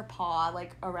 put her paw,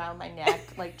 like, around my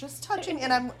neck, like, just touching me.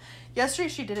 And yesterday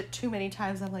she did it too many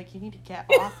times. I'm like, you need to get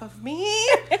off of me.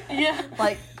 Yeah.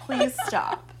 Like, please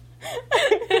stop.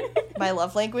 My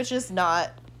love language is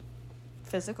not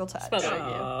physical touch.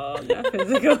 Oh, not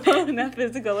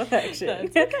physical affection.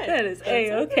 That's okay. That is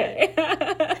A-okay.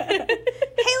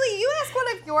 Haley, you ask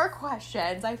one of your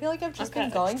questions. I feel like I've just been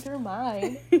going through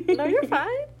mine. No, you're fine.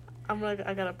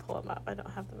 I gotta pull them up. I don't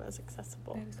have them as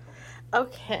accessible.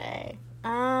 Okay.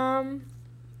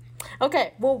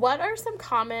 Okay. Well, what are some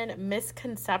common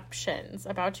misconceptions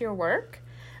about your work?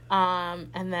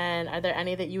 And then are there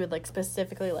any that you would like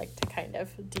specifically like to kind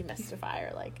of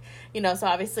demystify or like, so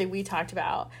obviously we talked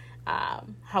about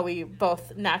how we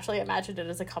both naturally imagined it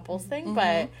as a couples thing,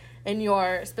 but in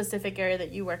your specific area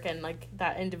that you work in, like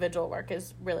that individual work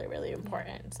is really, really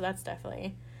important. So that's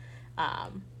definitely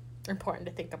important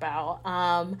to think about.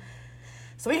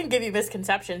 So we can give you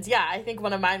misconceptions. Yeah, I think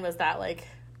one of mine was that like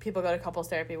people go to couples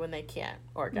therapy when they can't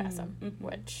orgasm,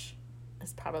 which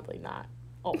is probably not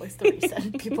always the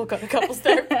reason people go to couples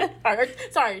therapy.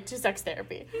 To sex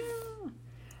therapy.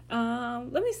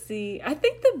 Let me see. I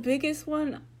think the biggest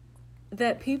one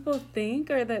that people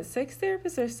think are that sex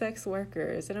therapists are sex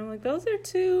workers. And I'm like, those are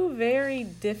two very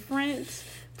different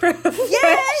professions.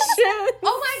 Yes!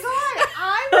 Oh my God!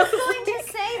 I was going to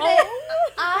say that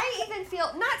I even feel,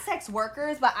 not sex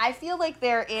workers, but I feel like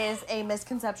there is a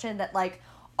misconception that like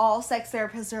all sex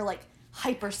therapists are like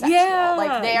hypersexual. Yeah,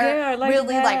 like they're like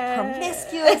really that. like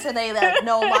promiscuous and they like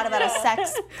know a lot about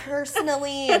sex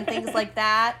personally and things like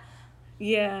that.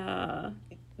 Yeah.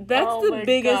 That's the my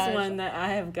biggest gosh. one that I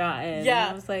have gotten. Yeah.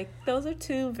 And I was like, those are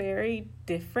two very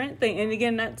different things. And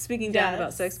again, not speaking down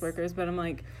about sex workers, but I'm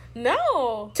like,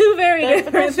 no. two very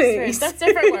different things. That's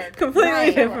different work.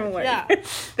 Completely different work. Yeah.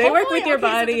 They work Hopefully- with your okay,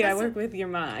 so body, I this- work with your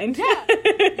mind. Yeah.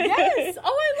 Yes.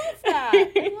 Oh, I love that.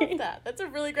 I love that. That's a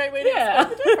really great way to explain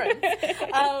the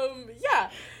difference. Yeah.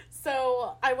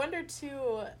 So I wonder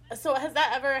too, so has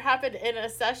that ever happened in a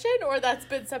session, or that's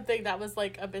been something that was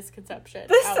like a misconception?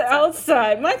 This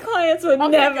outside. My clients would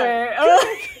never. I'm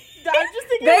just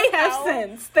thinking they of have how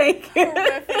sense. Thank you.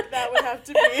 horrific that would have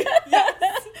to be.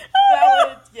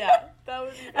 Yes. That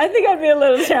would be I think I'd be a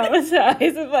little traumatized.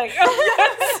 It's like,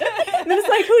 and it's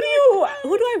like,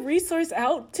 who do I resource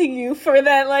out to you for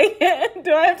that? Like,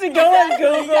 do I have to go on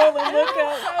Google and look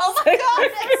up? Oh my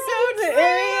god, that's so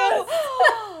true.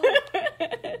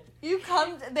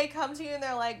 They come to you and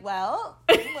they're like, well,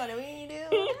 what do we do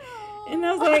now? And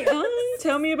I was like,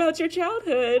 tell me about your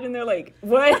childhood. And they're like,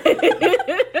 what? That's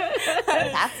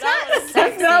not sexy.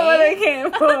 That's not what I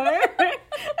came for.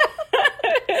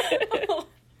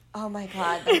 Oh my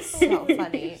god, that's so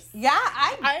funny. Yeah,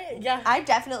 I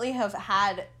definitely have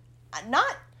had,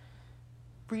 not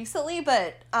recently,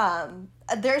 but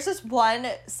there's this one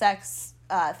sex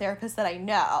therapist that I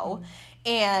know,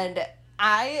 and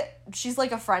she's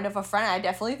like a friend of a friend. I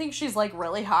definitely think she's like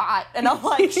really hot, and I'm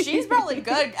like, she's probably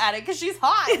good at it because she's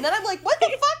hot. And then I'm like, what the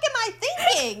fuck am I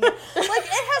thinking? Like,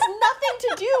 it has nothing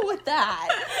to do with that.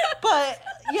 But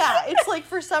yeah, it's like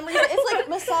for some reason, it's like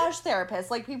massage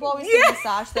therapists. Like people always think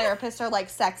massage therapists are like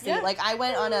sexy. Yeah. Like I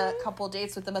went on a couple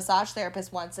dates with a massage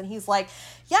therapist once, and he's like,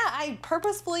 yeah, I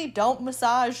purposefully don't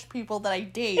massage people that I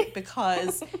date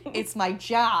because it's my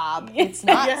job. It's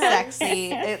not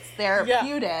sexy. It's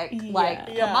therapeutic.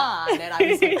 Like, come on. And I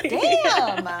was like,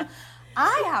 damn,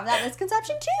 I have that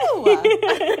misconception too.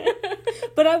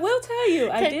 But I will tell you,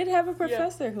 I did have a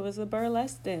professor who was a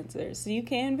burlesque dancer. So you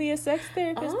can be a sex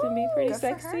therapist and be pretty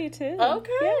sexy too.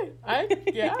 Okay. I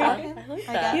like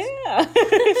that.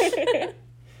 Yeah.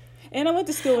 And I went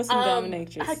to school with some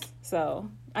dominatrix.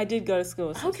 So I did go to school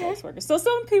with some sex workers. So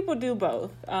some people do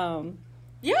both.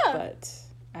 But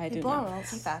I do People not. are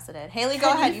multifaceted. Haley, go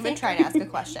ahead. You've been trying to ask a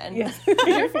question. Yes.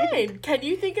 You're fine. Can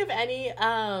you think of any,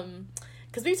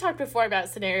 because we talked before about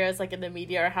scenarios like in the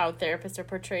media or how therapists are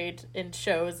portrayed in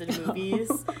shows and movies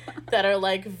that are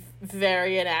like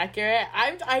very inaccurate.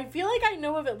 I feel like I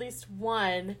know of at least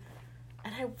one,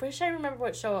 and I wish I remember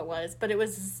what show it was, but it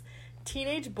was this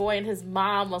teenage boy and his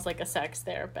mom was like a sex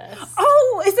therapist.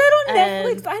 Oh, is that on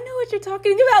Netflix? I know what you're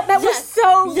talking about. That was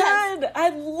so good. I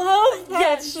love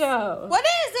that show. What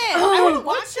is it? I want to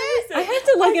watch it. I have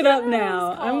to look it up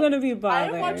now. I'm going to be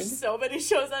bothered. I have watched so many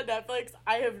shows on Netflix.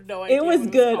 I have no idea. It was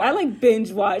good. I like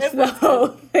binge watched the whole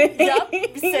thing. Yep,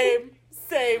 same.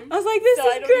 I was like, this is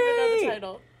I don't great. even know the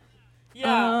title.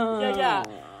 Yeah.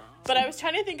 But I was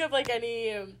trying to think of like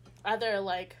any other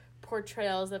like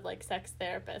portrayals of like sex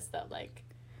therapists that like,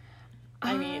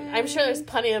 I mean, I'm sure there's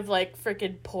plenty of like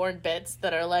freaking porn bits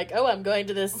that are like, oh, I'm going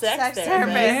to this sex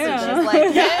therapist. And she's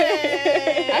like,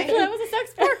 yay! Actually, I was a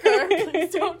sex worker.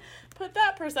 Please don't put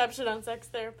that perception on sex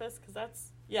therapists because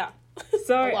that's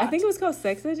Sorry, I think it was called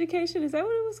Sex Education. Is that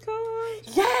what it was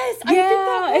called? Yes, I think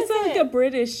that was it's like a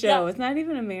British show. It's not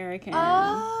even American.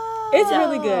 It's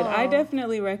really good. I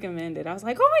definitely recommend it. I was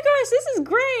like, oh my gosh, this is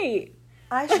great.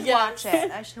 I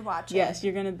should watch it. Yes,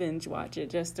 you're gonna binge watch it.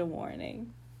 Just a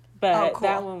warning. But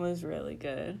that one was really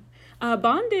good.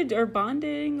 Bondage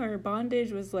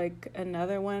was like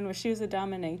another one where she was a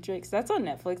dominatrix. That's on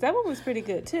Netflix. That one was pretty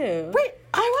good too. Wait,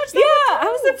 I watched that one too. I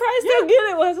was surprised how good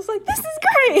it was. I was like, this is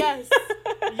great. Yes.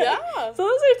 Yeah. So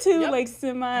those are two like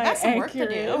semi-accurate. Some work to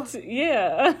do.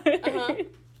 Yeah.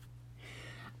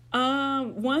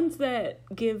 Ones that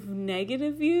give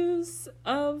negative views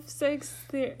of sex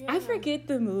therapy. I forget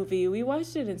the movie. We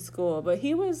watched it in school, but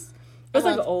it was like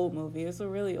an old movie. It was a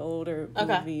really older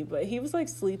movie, but he was like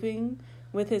sleeping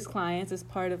with his clients as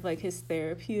part of like his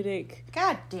therapeutic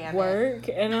work.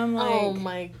 And I'm like, oh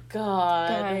my God.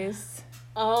 Guys.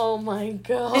 Oh my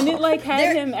God. And it like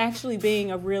had him actually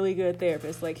being a really good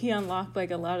therapist. Like he unlocked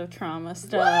like a lot of trauma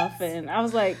stuff. And I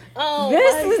was like,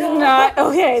 this is not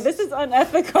okay. This is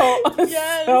unethical on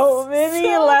so many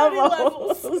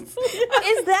levels. Is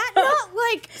that not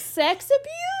like sex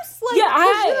abuse? Like,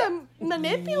 you're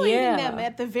manipulating them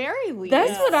at the very least.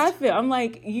 That's what I feel. I'm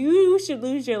like, you should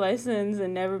lose your license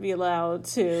and never be allowed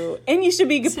to. And you should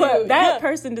be put. That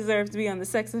person deserves to be on the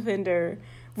sex offender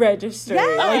registry.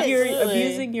 Like you're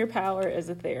abusing your power as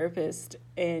a therapist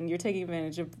and you're taking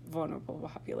advantage of vulnerable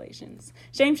populations.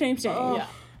 Shame.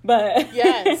 But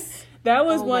that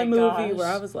was one movie where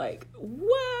I was like,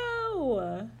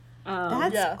 whoa.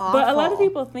 That's awful. But a lot of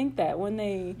people think that when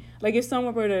they, like, if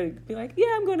someone were to be like, yeah,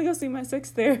 I'm going to go see my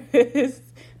sex therapist,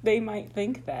 they might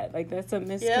think that. Like, that's a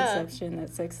misconception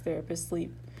that sex therapists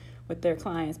sleep with their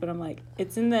clients. But I'm like,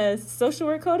 it's in the social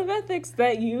work code of ethics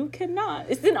that you cannot.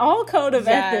 It's in all code of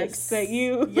ethics that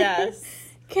you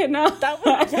cannot. That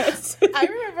was, I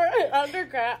remember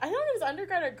undergrad, I don't know if it was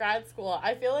undergrad or grad school.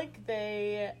 I feel like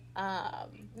they,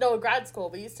 no, grad school.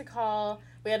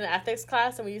 We had an ethics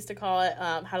class, and we used to call it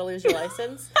How to Lose Your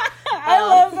License. I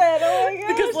love it. Oh my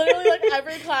gosh. Because literally, like,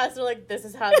 every class, they're like, this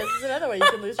is another way you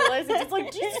can lose your license. It's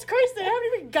like, Jesus Christ, they haven't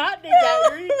even gotten it yet.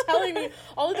 You're already telling me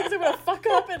all the things I'm going to fuck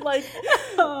up and, like,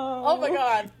 oh my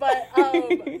God. But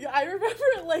I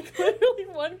remember, like, literally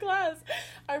one class,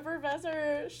 our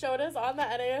professor showed us on the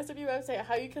NASW website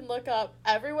how you can look up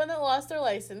everyone that lost their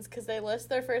license, because they list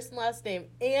their first and last name,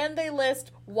 and they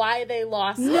list why they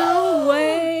lost it. No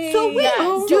way. So wait,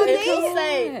 do they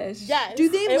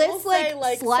list say,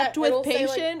 like slept with say,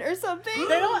 patient or something?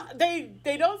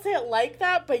 They don't say it like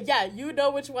that, but yeah, you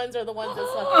know which ones are the ones that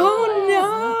slept with. Oh no!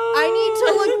 I need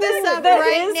to look this up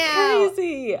right now.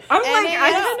 Crazy. I'm like,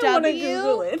 I don't want to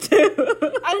Google it.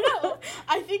 I don't know.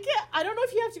 I don't know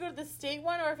if you have to go to the state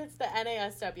one or if it's the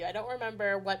NASW. I don't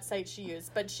remember what site she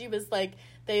used, but she was like,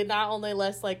 they not only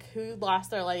list like who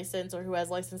lost their license or who has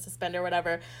license suspended or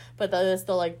whatever, but they list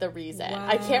the reason. Wow.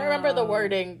 I can't remember the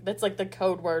wording. That's like the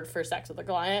code word for sex with a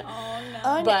client. Oh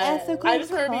no! But I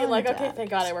just remember being like, okay,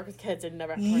 thank God I work with kids and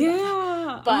never have to worry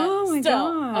about that. But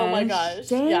oh my gosh,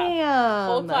 damn, yeah.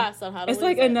 Whole class on how to. It's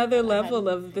like another level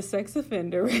of the sex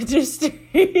offender registry.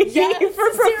 Yes, for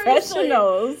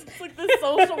professionals. It's like the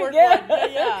social work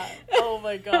one. Yeah. Oh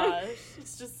my gosh,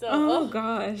 it's just so. Oh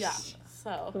gosh. Yeah.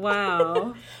 So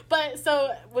wow. But so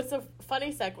what's a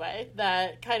funny segue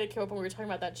that kind of came up when we were talking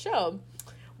about that show?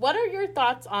 What are your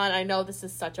thoughts on, I know this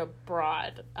is such a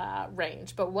broad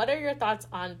range, but what are your thoughts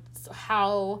on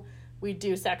how we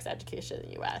do sex education in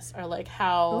the U.S. or like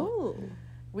how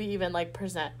we even like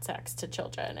present sex to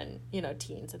children and, you know,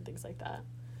 teens and things like that?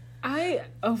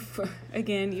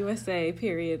 Again, USA,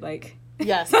 period, like.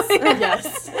 Yes,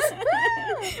 yes.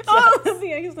 All of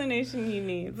the explanation you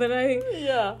need. But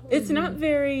it's not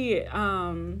very,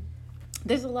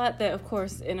 there's a lot that, of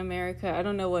course, in America, I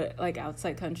don't know what, like,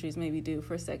 outside countries maybe do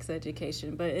for sex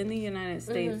education, but in the United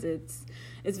States,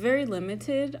 it's very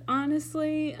limited,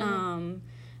 honestly, and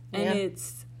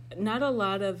it's, not a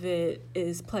lot of it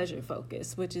is pleasure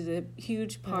focused, which is a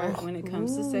huge part when it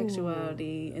comes to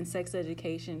sexuality, and sex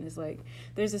education is like,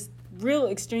 there's this real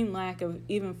extreme lack of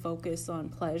even focus on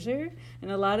pleasure,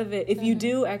 and a lot of it, if you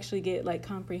do actually get like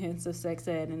comprehensive sex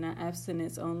ed and not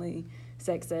abstinence only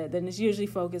sex ed, then it's usually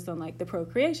focused on like the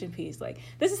procreation piece, like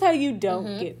this is how you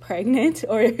don't get pregnant,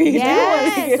 or if you do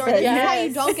want to get pregnant. This is how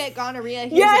you don't get gonorrhea.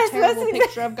 Here's a terrible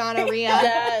picture of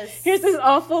gonorrhea. Here's this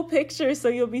awful picture so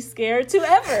you'll be scared to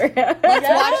ever. Let's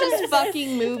watch this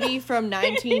fucking movie from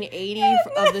 1980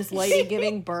 of this lady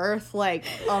giving birth. Like,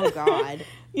 oh God.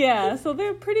 Yeah, so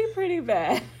they're pretty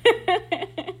bad.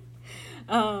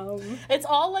 It's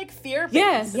all like fear-based.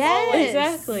 Yes,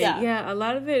 exactly. Yeah, a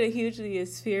lot of it hugely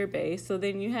is fear-based. So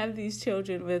then you have these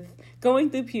children with going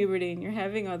through puberty, and you're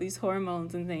having all these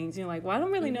hormones and things. You're like, well, I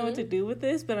don't really know what to do with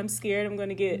this, but I'm scared I'm going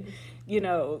to get, you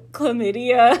know,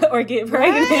 chlamydia or get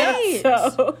pregnant. Right.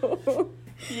 So...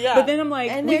 Yeah. But then I'm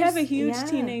like, we have a huge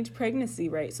teenage pregnancy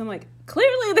rate. So I'm like,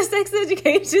 clearly the sex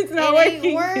education's not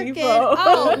working, people.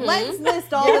 Oh, let's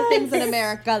list all the things in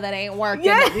America that ain't working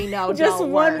that we know just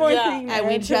don't one work. more thing. And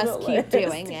we just keep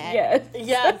doing it.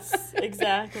 Yes,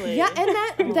 exactly. Yeah,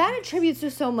 and that attributes to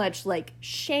so much like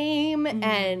shame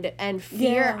and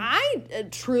fear. Yeah. I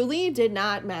truly did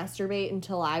not masturbate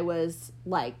until I was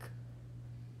like,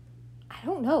 I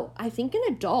don't know, I think an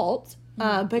adult.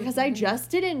 Because I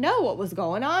just didn't know what was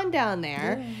going on down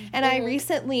there, and I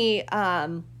recently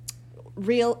I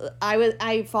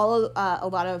follow a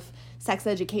lot of sex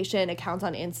education accounts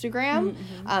on Instagram.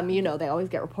 You know, they always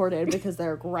get reported because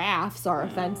their graphs are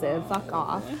offensive. Fuck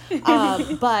off.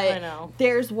 But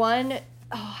there's one,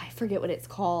 I forget what it's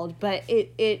called, but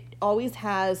it always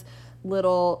has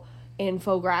little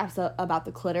infographics about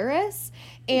the clitoris,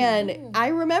 and I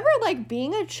remember like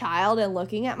being a child and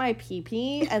looking at my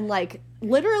pee-pee, and like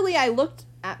literally I looked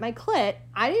at my clit,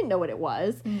 I didn't know what it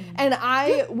was, and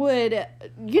I would,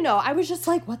 you know, I was just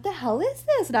like, what the hell is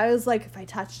this? And I was like, if I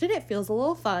touched it, it feels a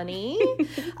little funny.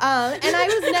 And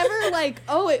I was never like,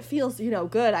 oh, it feels, you know,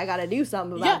 good, I gotta do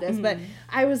something about this, but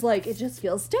I was like, it just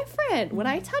feels different when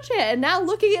I touch it. And now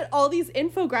looking at all these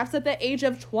infographics at the age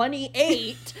of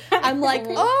 28, I'm like,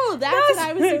 oh, that's what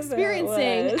I was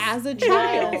experiencing as a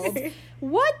child.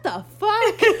 What the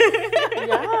fuck?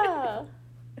 Yeah.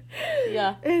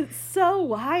 Yeah. It's so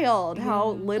wild how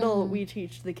little we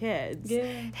teach the kids. Yeah.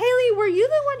 Haley, were you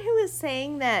the one who was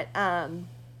saying that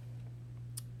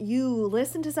you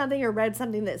listened to something or read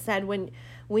something that said when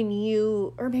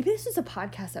you, or maybe this was a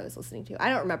podcast I was listening to, I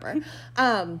don't remember,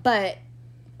 but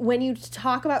when you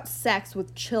talk about sex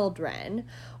with children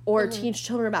or teach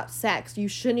children about sex, you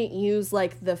shouldn't use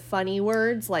like the funny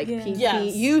words like PP.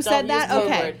 Yes, You said that?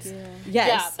 Okay. Words. Yes.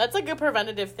 Yeah, that's like a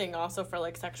preventative thing also for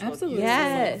like sexual abuse.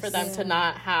 Yes. For them to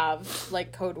not have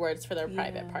like code words for their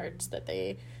private parts that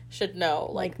they should know.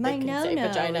 Like my they can say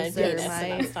vagina and penis,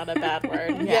 and that's not a bad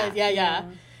word. Yeah.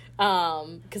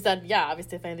 Because then,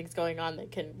 obviously if anything's going on, they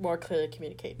can more clearly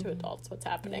communicate to adults what's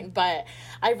happening. But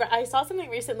I saw something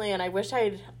recently, and I wish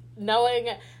knowing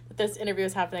that this interview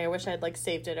was happening, I wish I'd like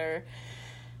saved it or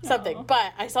something.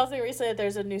 But I saw something recently that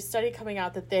there's a new study coming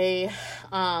out that they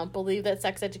believe that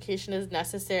sex education is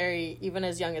necessary even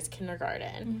as young as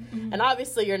kindergarten. And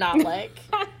obviously you're not like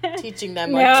teaching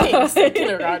them like kinks in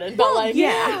kindergarten, but like you're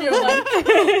like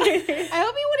I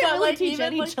hope you wouldn't really teach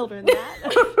any children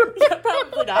that. Yeah,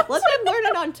 probably not. Let them learn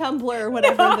it on Tumblr or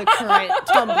whatever the current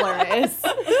Tumblr is.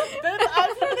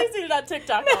 I'm sure they've seen it on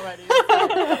TikTok already.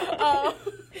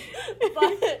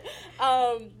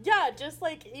 Just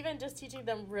like even just teaching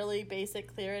them really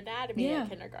basic clear anatomy in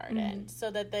kindergarten,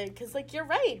 so that because like you're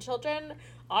right, children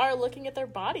are looking at their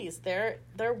bodies, they're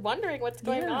wondering what's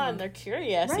going on, they're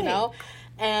curious, you know,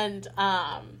 and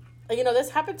this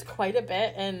happens quite a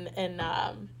bit in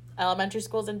elementary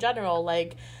schools in general.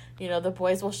 Like, you know, the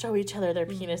boys will show each other their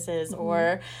penises,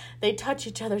 or they touch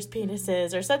each other's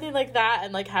penises or something like that,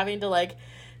 and like having to like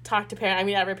talk to parents. I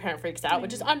mean, every parent freaks out,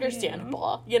 which is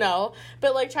understandable, you know,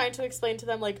 but like trying to explain to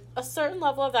them like a certain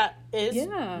level of that is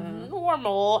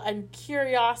normal and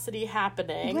curiosity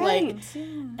happening,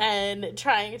 and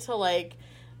trying to like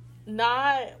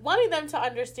not wanting them to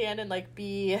understand and like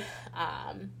be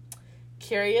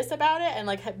curious about it, and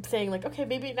like saying like, okay,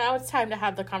 maybe now it's time to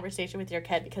have the conversation with your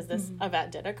kid because this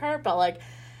event did occur. But like,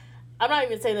 I'm not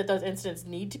even saying that those incidents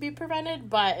need to be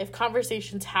prevented, but if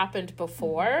conversations happened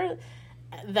before,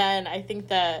 then I think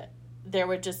that there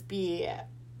would just be,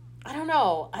 I don't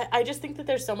know, I just think that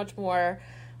there's so much more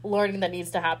learning that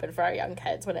needs to happen for our young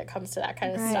kids when it comes to that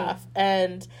kind of stuff.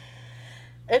 And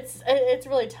it's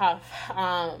really tough.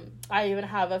 I even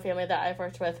have a family that I've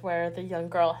worked with where the young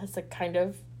girl has like kind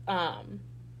of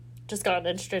just gotten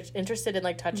interested in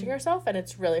like touching herself, and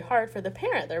it's really hard for the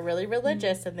parent. They're really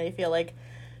religious, and they feel like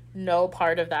no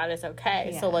part of that is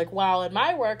okay. So like while in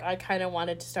my work I kind of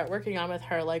wanted to start working on with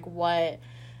her like what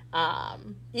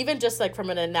even just like from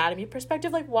an anatomy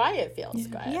perspective, like why it feels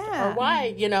good, or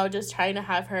why, you know, just trying to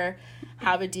have her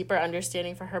have a deeper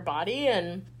understanding for her body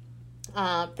and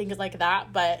things like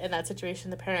that. But in that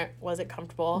situation the parent wasn't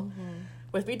comfortable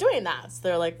with me doing that, so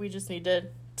they're like, we just need to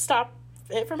stop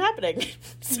it from happening.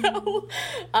 So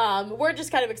we're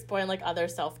just kind of exploring like other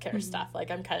self-care stuff. Like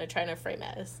I'm kind of trying to frame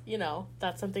it as, you know,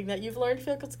 that's something that you've learned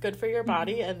feels good for your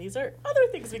body, and these are other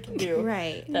things we can do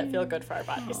that feel good for our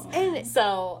bodies. And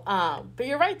so but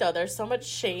you're right though, there's so much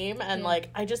shame, and like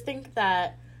I just think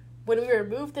that when we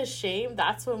remove the shame,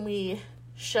 that's when we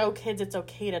show kids it's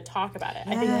okay to talk about it.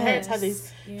 I think parents have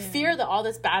these fear that all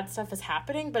this bad stuff is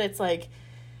happening, but it's like,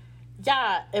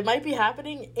 yeah, it might be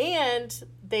happening, and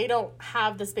they don't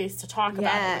have the space to talk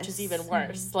about it, which is even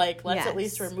worse. Like, let's at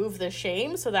least remove the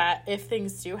shame so that if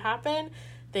things do happen,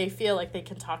 they feel like they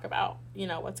can talk about, you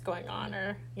know, what's going on,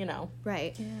 or, you know.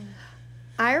 Right. Yeah.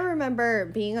 I remember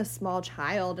being a small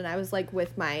child, and I was like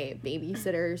with my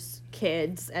babysitter's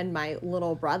kids and my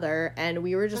little brother, and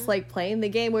we were just like playing the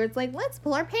game where it's like, let's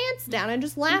pull our pants down and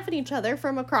just laugh at each other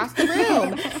from across the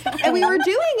room. And we were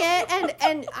doing it,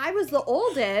 and I was the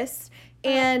oldest,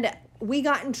 and we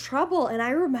got in trouble, and I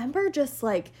remember just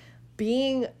like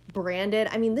being branded.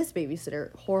 I mean, this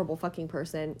babysitter, horrible fucking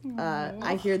person.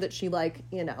 I hear that she like,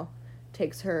 you know,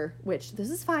 takes her, which this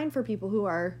is fine for people who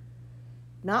are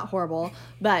not horrible,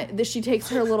 but she takes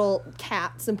her little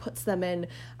cats and puts them in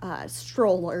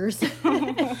strollers,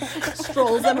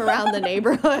 strolls them around the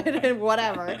neighborhood and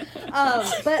whatever.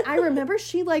 But I remember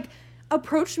she like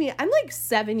approached me. I'm like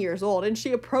 7 years old, and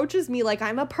she approaches me like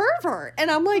I'm a pervert,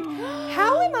 and I'm like,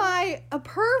 how am I a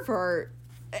pervert?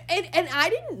 And I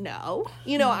didn't know,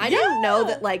 you know, I didn't know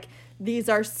that like these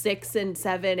are 6 and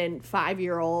 7 and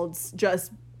 5-year-olds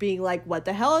just being like, what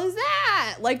the hell is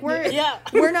that? Like we're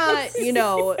not, you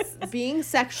know, being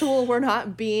sexual. We're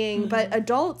not being, but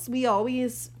adults, we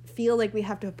always feel like we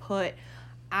have to put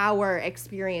our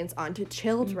experience onto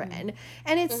children.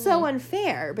 And it's so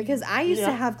unfair, because I used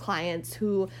to have clients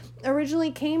who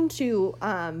originally came to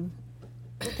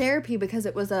therapy because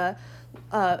it was a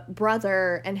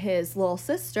brother and his little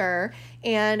sister,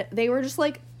 and they were just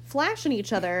like flashing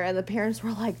each other, and the parents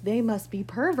were like, they must be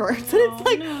perverts. And it's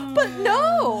like, but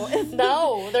no,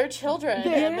 no, they're children,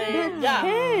 and they're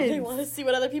they kids. want to see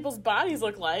what other people's bodies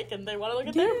look like, and they want to look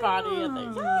at their body, and they, Yeah.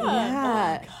 Oh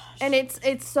my gosh. And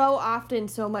it's so often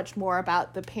so much more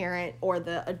about the parent or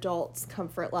the adult's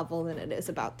comfort level than it is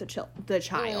about the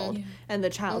child and the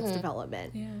child's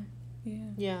development.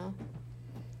 Yeah.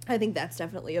 I think that's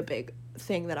definitely a big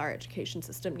thing that our education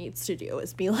system needs to do,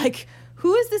 is be like,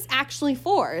 who is this actually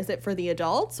for? Is it for the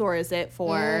adults, or is it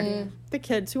for the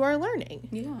kids who are learning?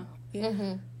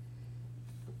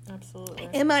 Absolutely.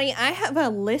 Imani, I have a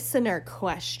listener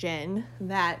question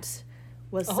that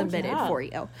was submitted for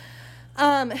you.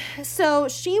 So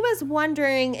she was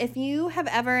wondering if you have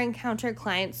ever encountered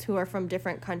clients who are from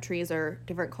different countries or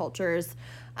different cultures,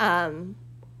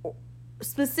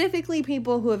 specifically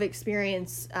people who have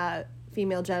experienced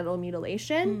female genital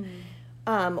mutilation,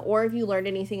 or if you learned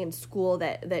anything in school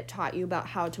that taught you about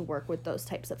how to work with those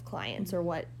types of clients or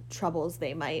what troubles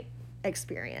they might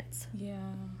experience.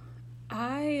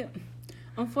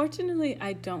 Unfortunately,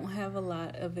 I don't have a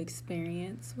lot of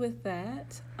experience with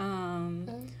that.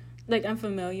 Like, I'm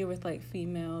familiar with, like,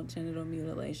 female genital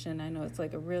mutilation. I know it's,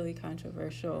 like, a really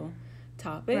controversial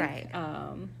topic. Right.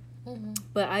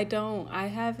 But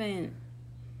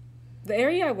the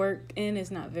area I work in is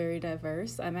not very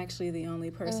diverse. I'm actually the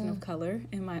only person of color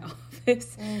in my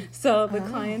office. So the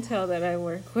clientele that I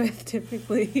work with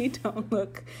typically don't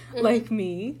look like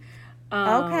me.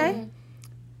 Okay.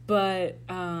 But,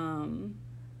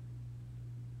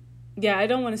 yeah, I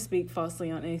don't want to speak falsely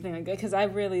on anything like that, because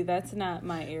that's not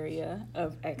my area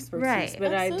of expertise. Right.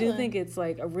 But Absolutely. I do think it's,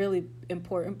 like, a really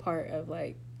important part of,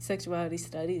 like, sexuality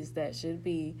studies that should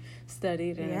be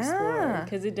studied and explored,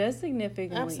 because it does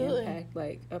significantly impact,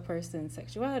 like, a person's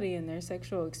sexuality and their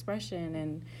sexual expression,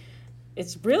 and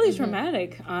it's really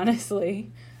traumatic,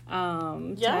 honestly,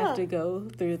 to have to go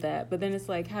through that. But then it's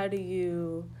like, how do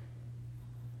you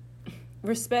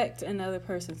respect another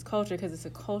person's culture, because it's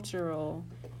a cultural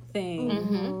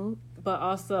thing, but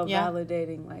also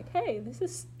validating, like, hey, this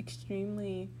is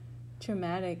extremely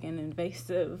traumatic and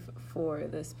invasive for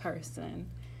this person.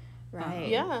 Right.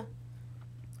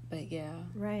 But yeah.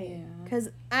 Right. Yeah. Because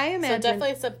I imagine... So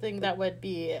definitely something that would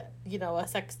be, a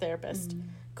sex therapist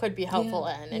could be helpful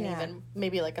in, and even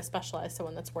maybe like a specialized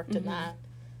someone that's worked in that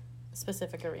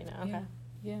specific arena. Okay.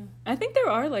 Yeah. I think there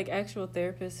are, like, actual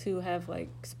therapists who have, like,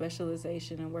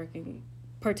 specialization in working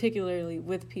particularly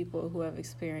with people who have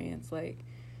experienced, like,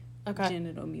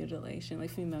 genital mutilation, like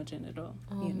female genital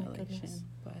mutilation.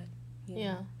 But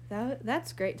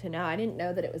That's great to know. I didn't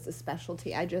know that it was a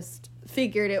specialty. I just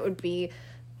figured it would be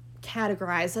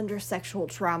categorized under sexual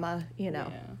trauma,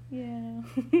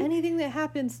 Anything that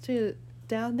happens to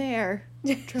down there,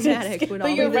 traumatic, would all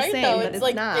be the same, though. but It's it's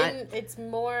like not. it's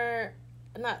more,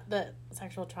 not that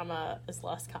sexual trauma is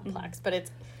less complex, but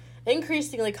it's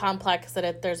increasingly complex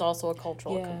that there's also a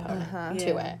cultural component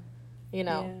to it.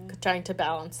 Trying to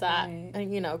balance that. Right.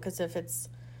 And, because if it's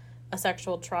a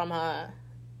sexual trauma,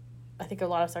 I think a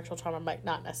lot of sexual trauma might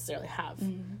not necessarily have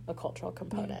a cultural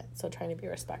component. So trying to be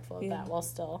respectful of that while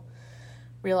still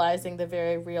realizing the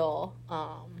very real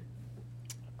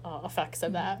effects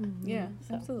of that. Yeah,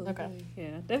 So, absolutely. okay.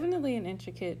 Yeah, definitely an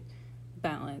intricate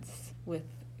balance with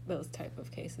those type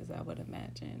of cases, I would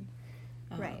imagine.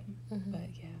 Right. But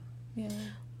yeah.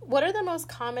 What are the most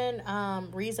common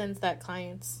reasons that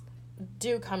clients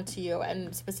do come to you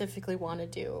and specifically want to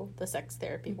do the sex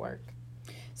therapy work?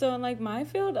 So in, like, my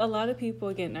field, a lot of people,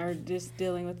 again, are just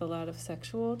dealing with a lot of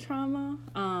sexual trauma.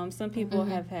 Some people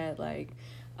have had, like,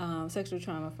 sexual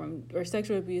trauma or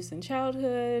sexual abuse in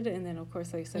childhood, and then, of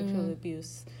course, like, sexual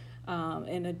abuse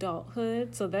in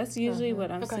adulthood. So that's usually what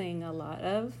I'm seeing a lot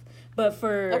of. But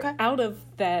for out of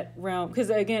that realm, because,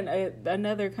 again,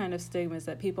 another kind of stigma is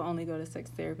that people only go to sex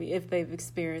therapy if they've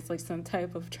experienced, like, some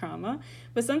type of trauma.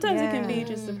 But sometimes it can be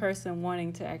just a person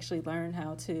wanting to actually learn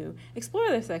how to explore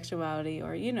their sexuality,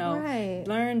 or,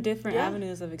 learn different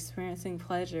avenues of experiencing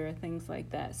pleasure, things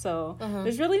like that. So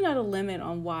there's really not a limit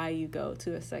on why you go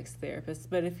to a sex therapist.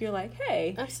 But if you're like,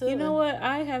 hey, you know what,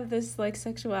 I have this, like,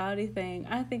 sexuality thing,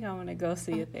 I think I want to go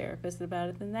see a therapist about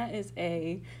it, then that is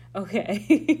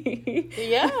okay.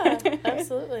 Yeah,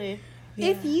 absolutely.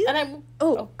 If you... And I'm...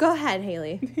 go ahead,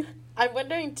 Haley. I'm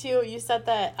wondering, too, you said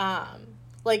that,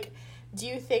 like, do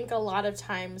you think a lot of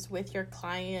times with your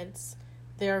clients,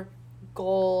 their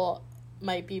goal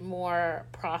might be more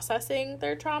processing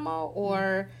their trauma,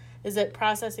 or is it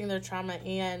processing their trauma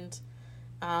and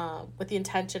with the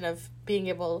intention of being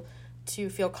able to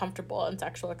feel comfortable in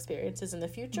sexual experiences in the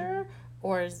future?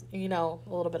 Or is, a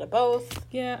little bit of both?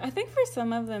 Yeah, I think for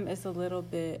some of them it's a little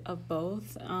bit of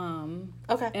both.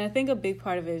 Okay. And I think a big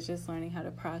part of it is just learning how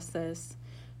to process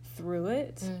through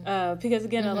it. Because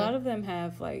again, a lot of them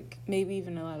have like maybe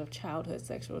even a lot of childhood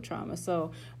sexual trauma.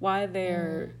 So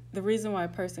the reason why a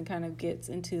person kind of gets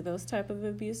into those type of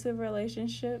abusive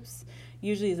relationships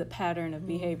usually is a pattern of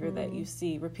behavior that you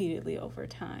see repeatedly over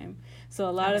time. So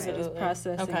a lot of it is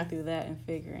processing through that and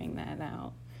figuring that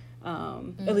out.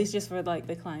 At least just for like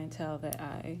the clientele that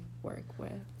I work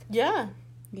with. Yeah.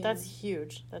 That's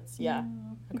huge. That's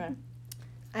okay.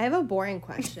 I have a boring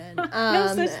question.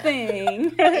 No such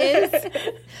thing.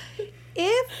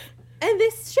 And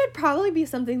this should probably be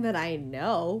something that I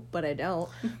know, but I don't.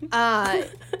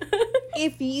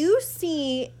 If you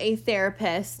see a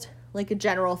therapist, like a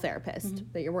general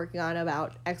therapist that you're working on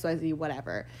about XYZ,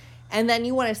 whatever, and then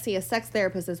you want to see a sex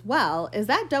therapist as well, is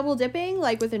that double dipping,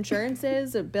 like with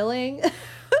insurances or billing?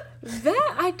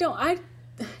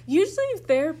 Usually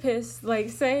therapists, like,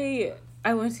 say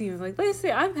I went to you, like, let's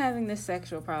say I'm having this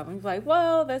sexual problem. Like,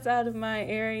 well, that's out of my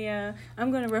area.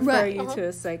 I'm going to refer you to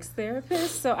a sex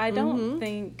therapist. So I don't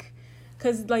think,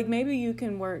 because, like, maybe you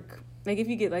can work, like, if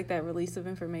you get, like, that release of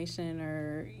information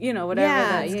or, whatever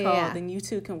that's called, then you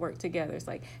two can work together. It's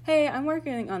like, hey, I'm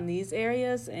working on these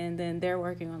areas, and then they're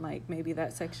working on, like, maybe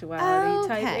that sexuality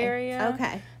type area.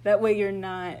 Okay. That way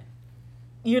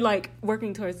you're, like,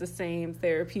 working towards the same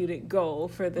therapeutic goal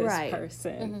for this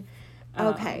person.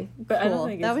 Okay, but cool. I don't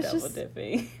think that it's was double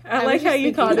dipping. I like how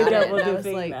you called it double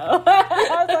dipping, like, though.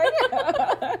 I was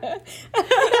like,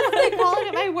 they call it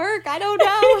at my work. I don't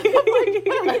know.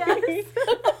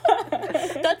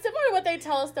 That's similar to what they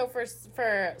tell us, though,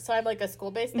 so I'm like a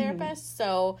school-based therapist,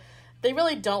 so they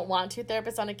really don't want two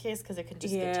therapists on a case because it can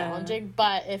just get challenging.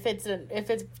 But if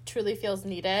it truly feels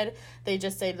needed, they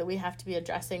just say that we have to be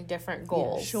addressing different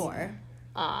goals. Yeah, sure.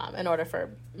 In order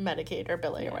for Medicaid or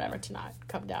billing or whatever to not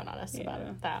come down on us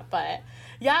about that. But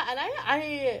yeah, and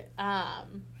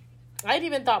I'd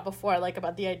even thought before, like,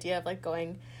 about the idea of, like,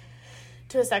 going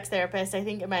to a sex therapist. I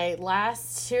think in my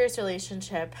last serious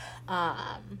relationship,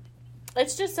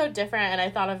 it's just so different. And I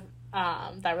thought of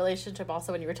that relationship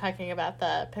also when you were talking about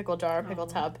the pickle jar or pickle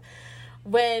tub.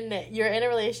 When you're in a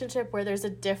relationship where there's a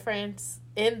difference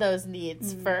in those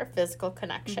needs for physical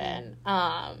connection.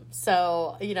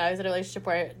 So, I was in a relationship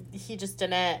where he just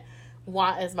didn't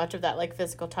want as much of that, like,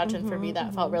 physical touch. And for me,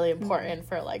 that felt really important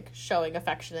for, like, showing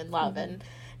affection and love and,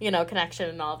 connection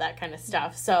and all that kind of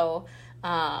stuff. So,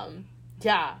 I'd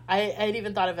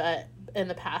even thought of it in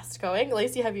the past going.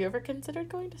 Lacey, have you ever considered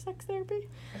going to sex therapy?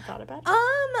 Or thought about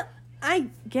it? I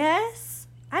guess.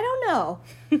 I don't know.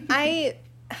 I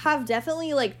have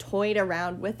definitely, like, toyed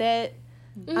around with it.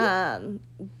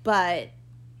 But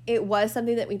it was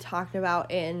something that we talked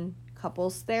about in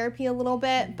couples therapy a little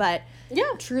bit, but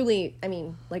truly, I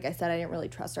mean, like I said, I didn't really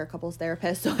trust our couples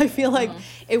therapist, so I feel like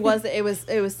it was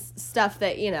stuff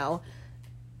that, I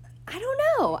don't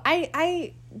know.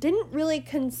 I didn't really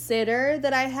consider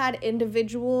that I had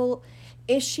individual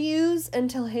issues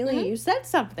until Haley, you said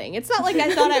something. It's not like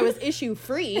I thought I was issue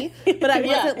free, but I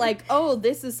wasn't like, oh,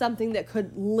 this is something that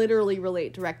could literally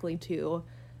relate directly to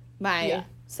my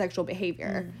sexual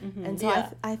behavior. And so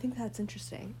I think that's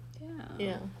interesting.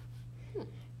 Yeah.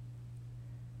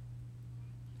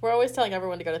 We're always telling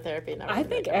everyone to go to therapy. I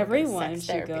think everyone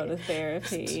should go to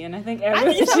therapy. And I think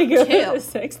everyone should go to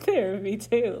sex therapy,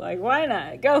 too. Like, why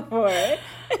not? Go for it.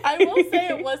 I will say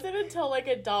it wasn't until, like,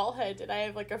 adulthood did I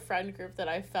have, like, a friend group that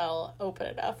I felt open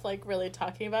enough, like, really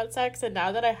talking about sex. And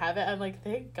now that I have it, I'm like,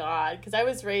 thank God. Because I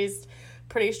was raised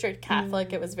pretty strict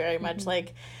Catholic. It was very much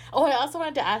like... Oh, I also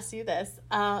wanted to ask you this.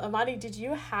 Imani, did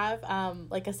you have,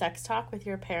 like, a sex talk with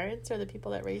your parents or the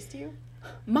people that raised you?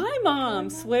 My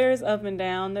mom swears up and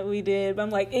down that we did, but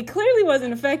I'm like, it clearly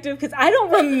wasn't effective because I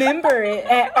don't remember it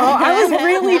at all. I was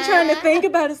really trying to think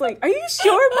about it. It's like, are you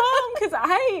sure, Mom? Because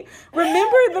I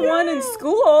remember the one in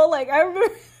school. Like, I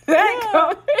remember that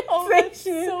conversation. Oh, that's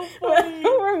so funny. I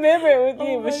don't remember it with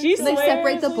you, but she swears. They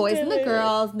separate the boys and the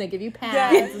girls, and they give you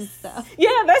pads and stuff. Yeah,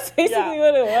 that's basically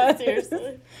what it was.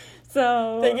 Seriously.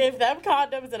 So they gave them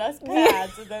condoms and us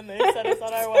pads, and then they sent us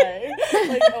on our way.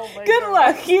 Like, oh my Good God.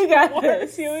 luck, you got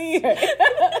this. You here.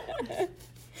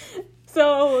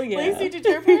 So Lacey, did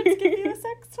your parents give you a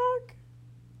sex talk?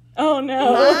 Oh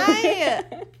no.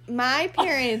 My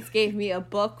parents gave me a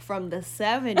book from the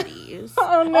 70s.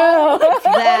 Oh no. I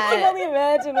That can only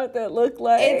imagine what that looked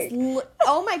like.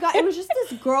 oh my God, it was just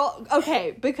this girl.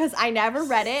 Okay, because I never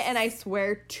read it, and I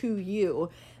swear to you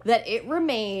that it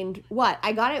remained,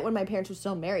 I got it when my parents were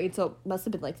still married, so it must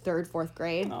have been like third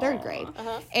grade.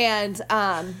 And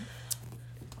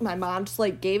my mom just,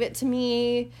 like, gave it to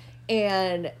me,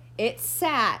 and it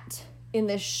sat in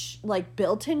this, like,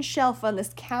 built-in shelf on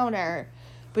this counter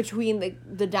between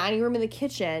the dining room and the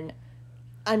kitchen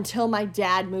until my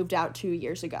dad moved out 2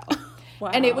 years ago.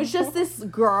 Wow. And it was just this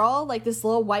girl, like, this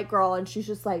little white girl, and she's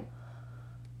just, like,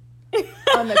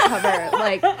 on the cover,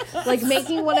 like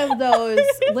making one of those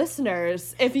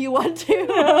listeners, if you want to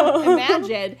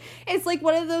imagine. It's like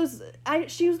one of those,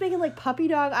 she was making like puppy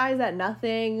dog eyes at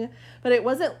nothing, but it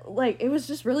wasn't like, it was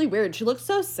just really weird. She looked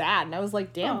so sad, and I was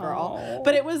like, damn, girl.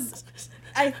 But it was,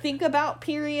 I think about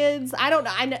periods. I don't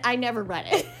know. I never read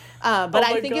it. But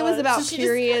I think it was about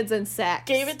periods and sex.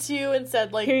 Gave it to you and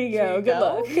said, like, here you go. Good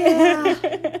luck.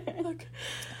 Yeah.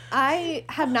 I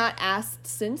have not asked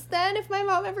since then if my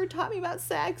mom ever taught me about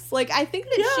sex. Like, I think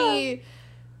that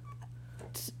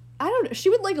I don't know, she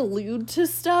would, like, allude to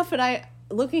stuff, and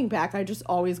looking back, I just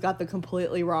always got the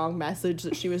completely wrong message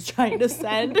that she was trying to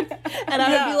send. And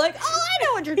I would be like, oh, I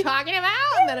know what you're talking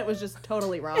about. And then it was just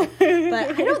totally wrong. But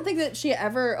I don't think that she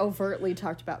ever overtly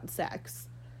talked about sex.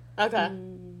 Okay.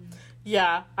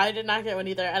 Yeah, I did not get one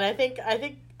either. And I think, I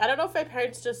don't know if my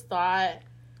parents just thought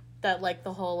that, like,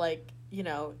 the whole, like, you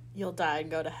know, you'll die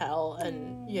and go to hell,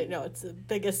 and, you know, it's the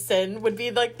biggest sin would be,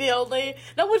 like, the only...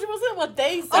 No, which wasn't what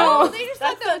they said. Oh, they just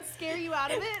thought that would scare you out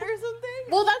of it or something?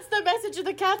 Well, that's the message of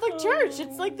the Catholic Church.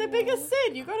 It's, like, the biggest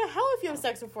sin. You go to hell if you have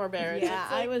sex before marriage. Yeah,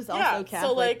 like, I was also Catholic,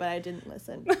 so, like, but I didn't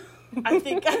listen. I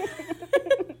think...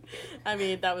 I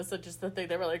mean, that was just the thing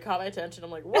that really caught my attention.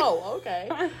 I'm like, whoa, okay.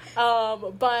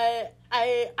 But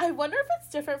I wonder if it's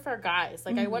different for guys.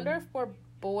 Like, I wonder if more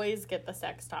boys get the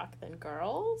sex talk than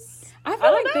girls. I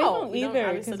feel like know. they don't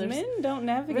either, because men don't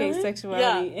navigate Really?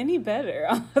 sexuality any better.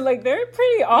 Like, they're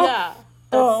pretty awful.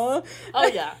 Oh,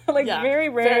 yeah. Like, yeah. very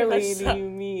rarely so. do you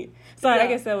meet. Sorry, Yeah. I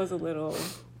guess that was a little...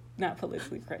 not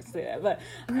politically correct to say that, but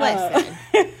listen,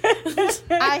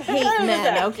 I hate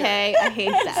men. Okay, I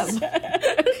hate them.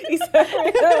 Except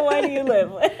for the one you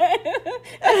live with.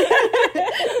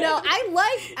 No,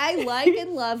 I like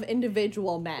and love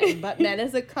individual men, but men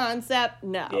as a concept,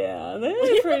 no. Yeah,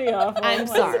 they're pretty awful. I'm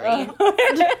sorry.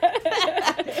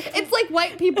 It's like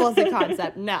white people as a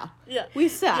concept. No, Yeah, we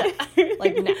suck. Yeah.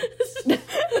 Like no.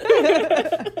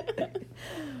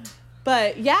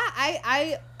 But yeah,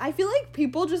 I feel like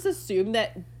people just assume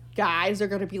that guys are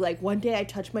going to be like, one day I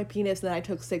touched my penis and then I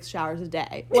took 6 showers a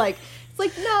day. Like, it's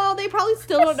like, no, they probably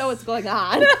still don't know what's going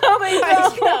on. No, they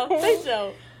don't. No, they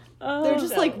don't. They're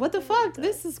just like, what the fuck?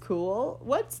 This is cool.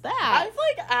 What's that? I've,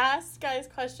 like, asked guys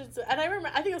questions, and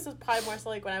I think this was probably more so,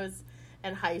 like, when I was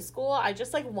in high school. I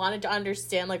just, like, wanted to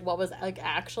understand, like, what was, like,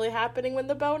 actually happening when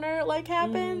the boner, like,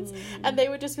 happens. And they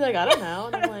would just be like, I don't know.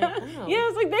 And I'm like, I don't know. Yeah,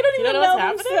 it's like, they don't even know know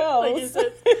what's themselves.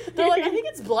 happening? Like, they're like, I think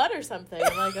it's blood or something.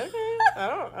 I'm like, okay.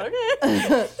 Okay.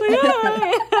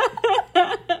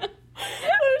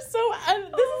 They're so, and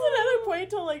this is another point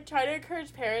to, like, try to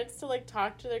encourage parents to, like,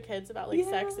 talk to their kids about, like,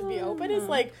 sex and be open, is,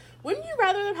 like, wouldn't you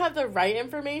rather them have the right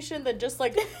information than just,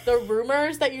 like, the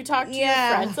rumors that you talk to your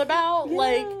friends about? Yeah.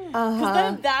 Like, because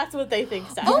then that's what they think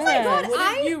sex is. Oh my God,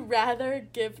 Wouldn't you rather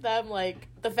give them, like,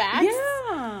 the facts?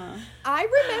 Yeah. I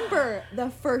remember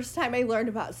the first time I learned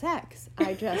about sex.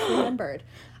 I just remembered.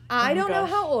 I don't know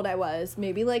how old I was.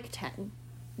 Maybe like 10.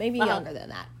 Maybe younger than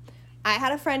that. I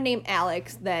had a friend named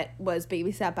Alex that was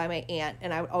babysat by my aunt,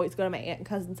 and I would always go to my aunt and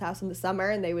cousin's house in the summer,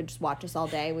 and they would just watch us all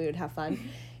day, and we would have fun.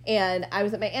 And I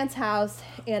was at my aunt's house,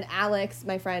 and Alex,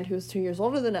 my friend who was 2 years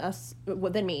older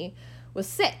than me, was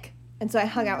sick. And so I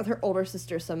hung out with her older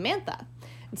sister, Samantha.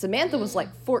 And Samantha was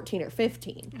like 14 or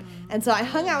 15. And so I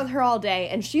hung out with her all day,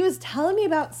 and she was telling me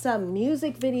about some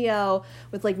music video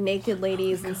with, like, naked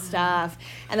ladies and stuff.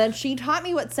 And then she taught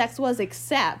me what sex was,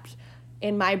 except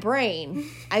in my brain,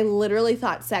 I literally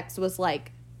thought sex was,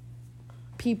 like,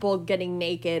 people getting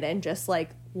naked and just, like,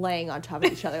 laying on top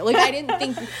of each other. Like, I didn't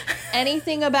think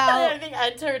anything about... anything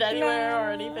entered anywhere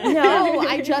or anything. No,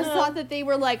 I just thought that they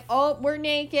were like, oh, we're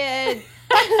naked.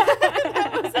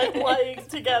 And lying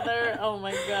together. Oh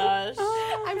my gosh.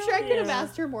 I'm sure I could have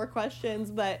asked her more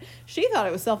questions, but she thought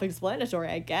it was self-explanatory,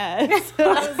 I guess. So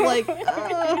I was like,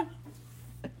 oh.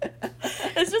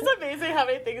 It's just amazing how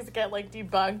many things get, like,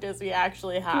 debunked as we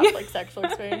actually have, like, sexual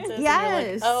experiences. Yes. And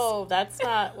you're like, oh, that's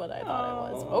not what I thought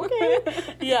it was.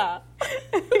 Okay. Yeah.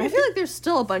 I feel like there's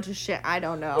still a bunch of shit I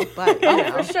don't know, but, you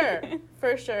know.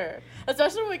 For sure.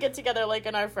 Especially when we get together, like,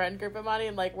 in our friend group, Imani,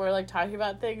 and, like, we're, like, talking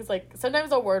about things, like,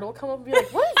 sometimes a word will come up and be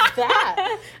like, what is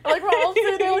that? And, like, we're all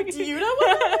sitting there, like, do you know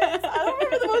what that is? I don't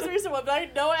remember the most recent one, but I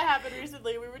know it happened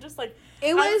recently. We were just like,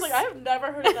 I was like, I have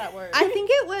never heard of that word. I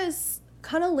think it was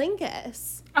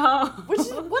cunnilingus. Oh. Do you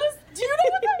know what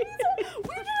that means?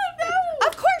 We didn't know.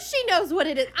 Of course she knows what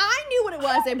it is. I knew what it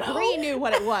was, and Bree knew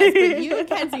what it was, but you and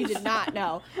Kenzie did not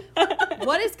know.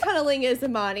 What is cunnilingus,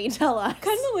 Imani? Tell us.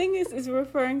 Cunnilingus is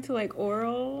referring to like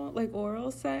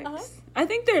oral sex. I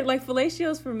think they're like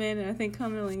fellatio's for men, and I think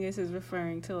cunnilingus is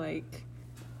referring to like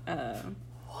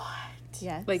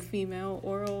Yes. like female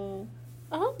oral.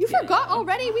 You forgot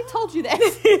already? We told you this.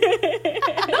 No,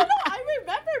 I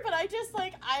remember, but I just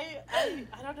like I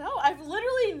don't know. I've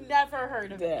literally never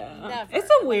heard of it. Never. It's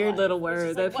a weird little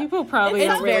word that people probably it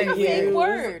don't sounds really like a use. fake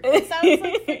word. It sounds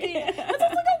like freaking. It sounds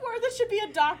like a word that should be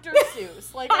a Dr.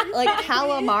 Seuss. Like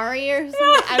calamari or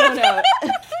something? I don't know.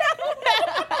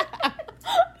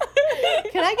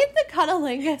 Can I get the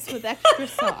cunnilingus with extra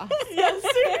sauce? Yeah,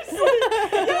 seriously.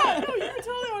 Yeah, no, you can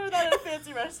totally order that at a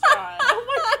fancy restaurant.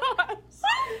 Oh my gosh.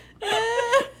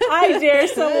 I dare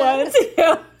someone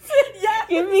to Yes.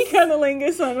 give me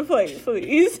cunnilingus on a plate,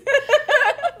 please.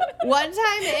 One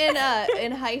time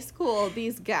in high school,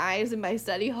 these guys in my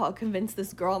study hall convinced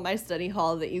this girl in my study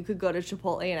hall that you could go to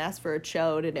Chipotle and ask for a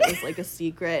chode, and it was like a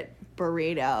secret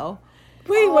burrito.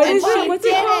 Wait, what And is it? What's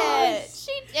it called?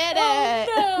 She did it.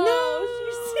 No,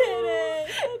 she did it.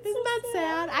 Isn't that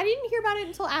sad? I didn't hear about it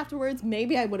until afterwards.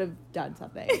 Maybe I would have done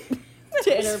something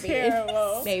to intervene.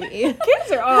 Terrible. Maybe.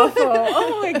 Kids are awful.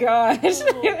 Oh my gosh.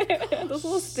 Those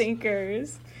little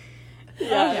stinkers.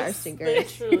 Yeah, they are They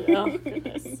stinkers. truly, oh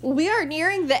goodness. We are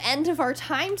nearing the end of our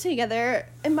time together.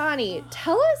 Imani,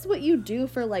 tell us what you do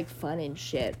for like fun and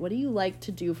shit. What do you like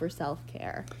to do for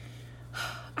self-care?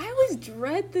 I always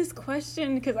dread this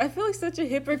question because I feel like such a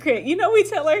hypocrite. You know, we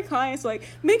tell our clients, like,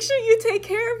 make sure you take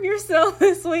care of yourself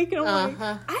this week. And I'm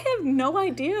like, I have no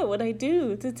idea what I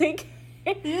do to take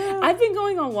care. Yeah. I've been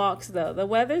going on walks, though. The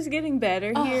weather's getting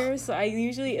better here, so I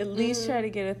usually at least try to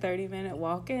get a 30-minute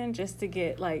walk in just to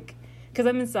get, like, because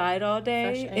I'm inside all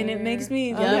day, and it makes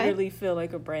me literally feel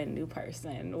like a brand new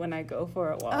person when I go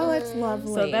for a walk. Oh, that's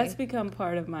lovely. So that's become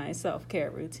part of my self-care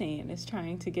routine, is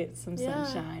trying to get some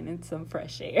sunshine and some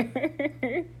fresh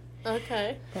air.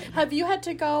 Okay. Have you had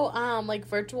to go like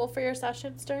virtual for your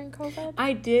sessions during COVID?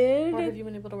 I did. Or have you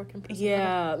been able to work in person?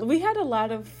 Yeah, we had a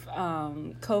lot of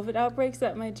COVID outbreaks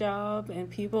at my job, and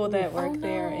people that work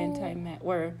there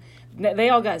they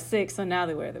all got sick, so now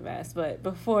they wear the mask. But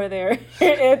before they're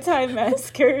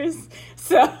anti-maskers,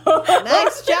 so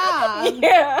Nice job.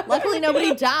 Yeah. Luckily,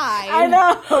 nobody died. I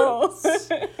know.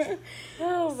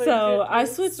 Oh my So I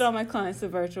goodness. switched all my clients to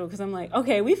virtual because I'm like,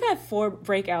 okay, we've had 4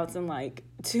 breakouts in like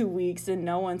 2 weeks and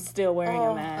no one's still wearing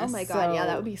a mask. Oh my God, yeah, So,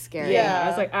 that would be scary. Yeah, I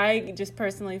was like, I just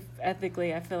personally,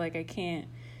 ethically, I feel like I can't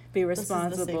be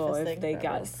responsible safest if thing they for got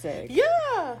everyone. sick.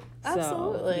 Yeah, So,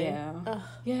 absolutely. yeah. Ugh.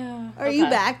 Yeah. Are you Okay.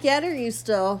 back yet, or are you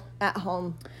still at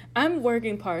home? I'm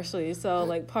working partially, so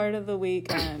like part of the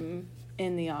week I'm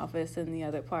in the office and the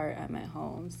other part I'm at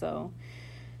home. So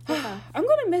I'm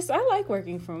gonna miss. I like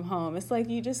working from home. It's like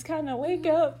you just kind of wake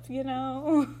up, you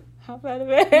know, hop out of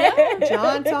bed.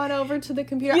 John's on over to the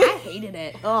computer. I hated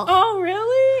it. Ugh. Oh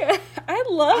really? I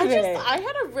love it. I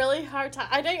had a really hard time.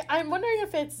 I'm wondering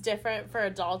if it's different for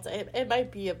adults. It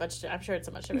might be I'm sure it's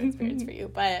a much different experience for you,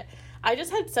 but I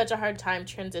just had such a hard time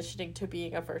transitioning to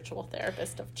being a virtual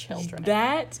therapist of children.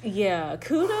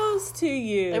 Kudos to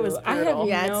you. It was I have brutal.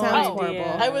 Yeah, it no sounds idea.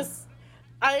 horrible.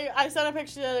 I sent a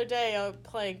picture the other day of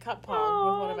playing cup pong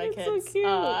with one of my that's so kids cute.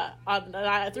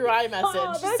 through iMessage.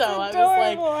 Oh, that's so I was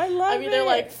adorable. like, I love I'm either it.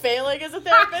 like failing as a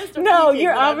therapist or No, peaking,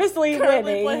 you're but I'm obviously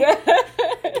currently winning.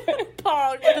 playing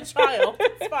pong with a child.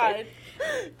 It's fine.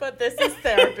 But this is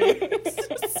therapy.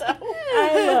 So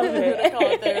I love I'm it. gonna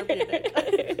call it therapeutic.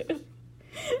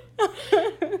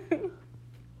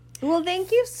 Well,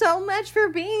 thank you so much for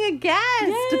being a guest.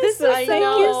 Yes, this is thank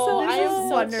you so this much. is I'm so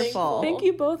wonderful. thankful. Thank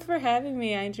you both for having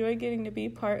me. I enjoy getting to be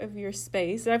part of your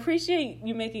space. I appreciate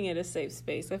you making it a safe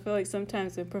space. I feel like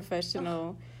sometimes in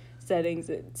professional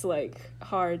settings, it's like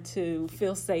hard to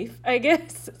feel safe, I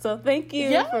guess. So thank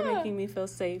you for making me feel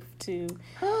safe to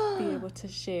be able to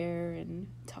share and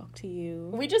talk to you.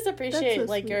 We just appreciate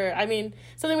That's so sweet.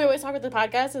 something we always talk about the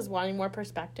podcast is wanting more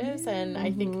perspectives, and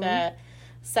I think that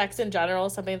sex in general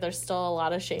is something there's still a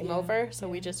lot of shame over, so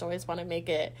we just always want to make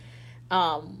it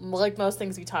like most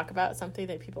things we talk about, something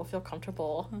that people feel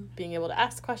comfortable being able to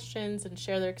ask questions and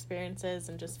share their experiences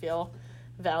and just feel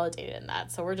validated in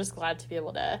that. So we're just glad to be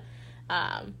able to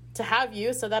have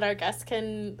you, so that our guests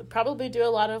can probably do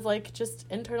a lot of like just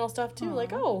internal stuff too.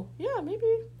 Like, oh yeah, maybe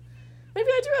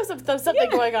I do have something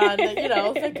going on that, you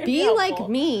know, that could Be helpful. like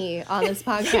me on this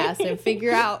podcast and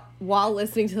figure out while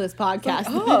listening to this podcast.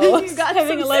 Oh, you got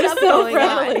having some a lot of stuff going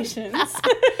on. self-revelations.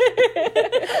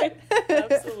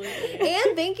 Absolutely.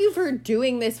 And thank you for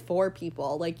doing this for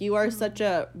people. Like, you are such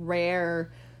a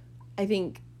rare, I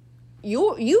think,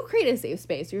 you create a safe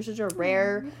space. You're such a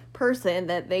rare person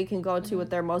that they can go to with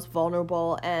their most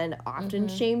vulnerable and often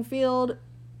shame-filled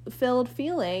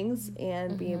feelings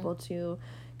and be able to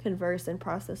converse and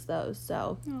process those.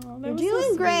 So you're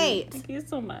doing great. Thank you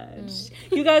so much.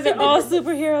 You guys are all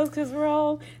superheroes because we're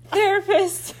all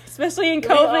therapists, especially in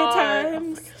COVID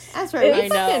times. That's right. We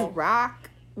fucking rock.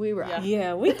 We rock.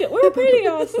 Yeah, we're pretty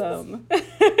awesome.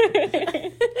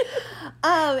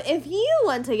 If you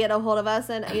want to get a hold of us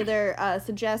and either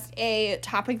suggest a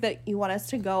topic that you want us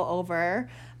to go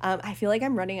over, I feel like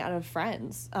I'm running out of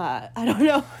friends. I don't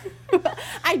know.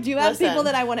 I do have people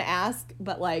that I want to ask,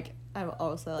 but like I'm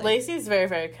also like Lacey's very,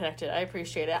 very connected. I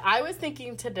appreciate it. I was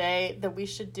thinking today that we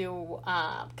should do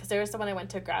because there was someone I went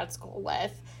to grad school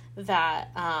with that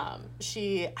I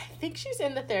think she's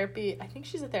in the therapy. I think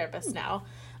she's a therapist now,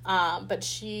 but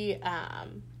she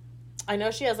I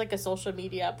know she has like a social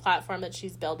media platform that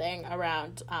she's building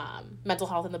around mental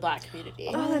health in the Black community.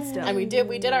 Oh, that's dope. And we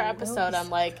did our episode on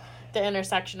like the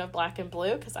intersection of Black and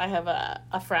blue because I have a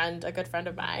good friend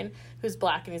of mine who's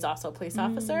Black and he's also a police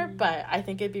officer. But I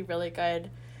think it'd be really good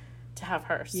to have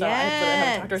her. So I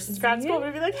haven't talked to her since grad school. But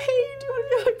I'd be like, hey, do you want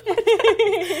to be on my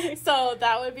podcast? So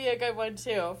that would be a good one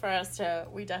too for us to.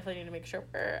 We definitely need to make sure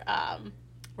we're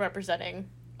representing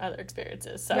other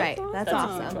experiences. So right, that's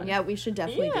awesome. Yeah, we should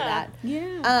definitely do that.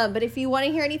 Yeah. But if you want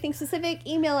to hear anything specific,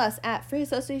 email us at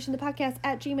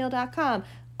freeassociationthepodcast@gmail.com.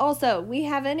 Also, we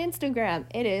have an Instagram.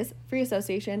 It is Free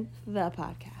Association the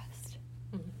Podcast.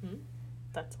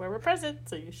 That's where we're present,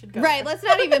 so you should go. Right, let's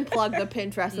not even plug the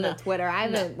Pinterest and the Twitter. I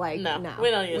haven't no, we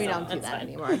don't do that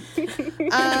anymore. Thank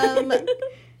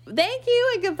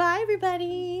you and goodbye,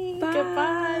 everybody.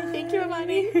 Goodbye. Thank you,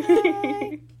 Imani.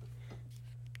 Bye.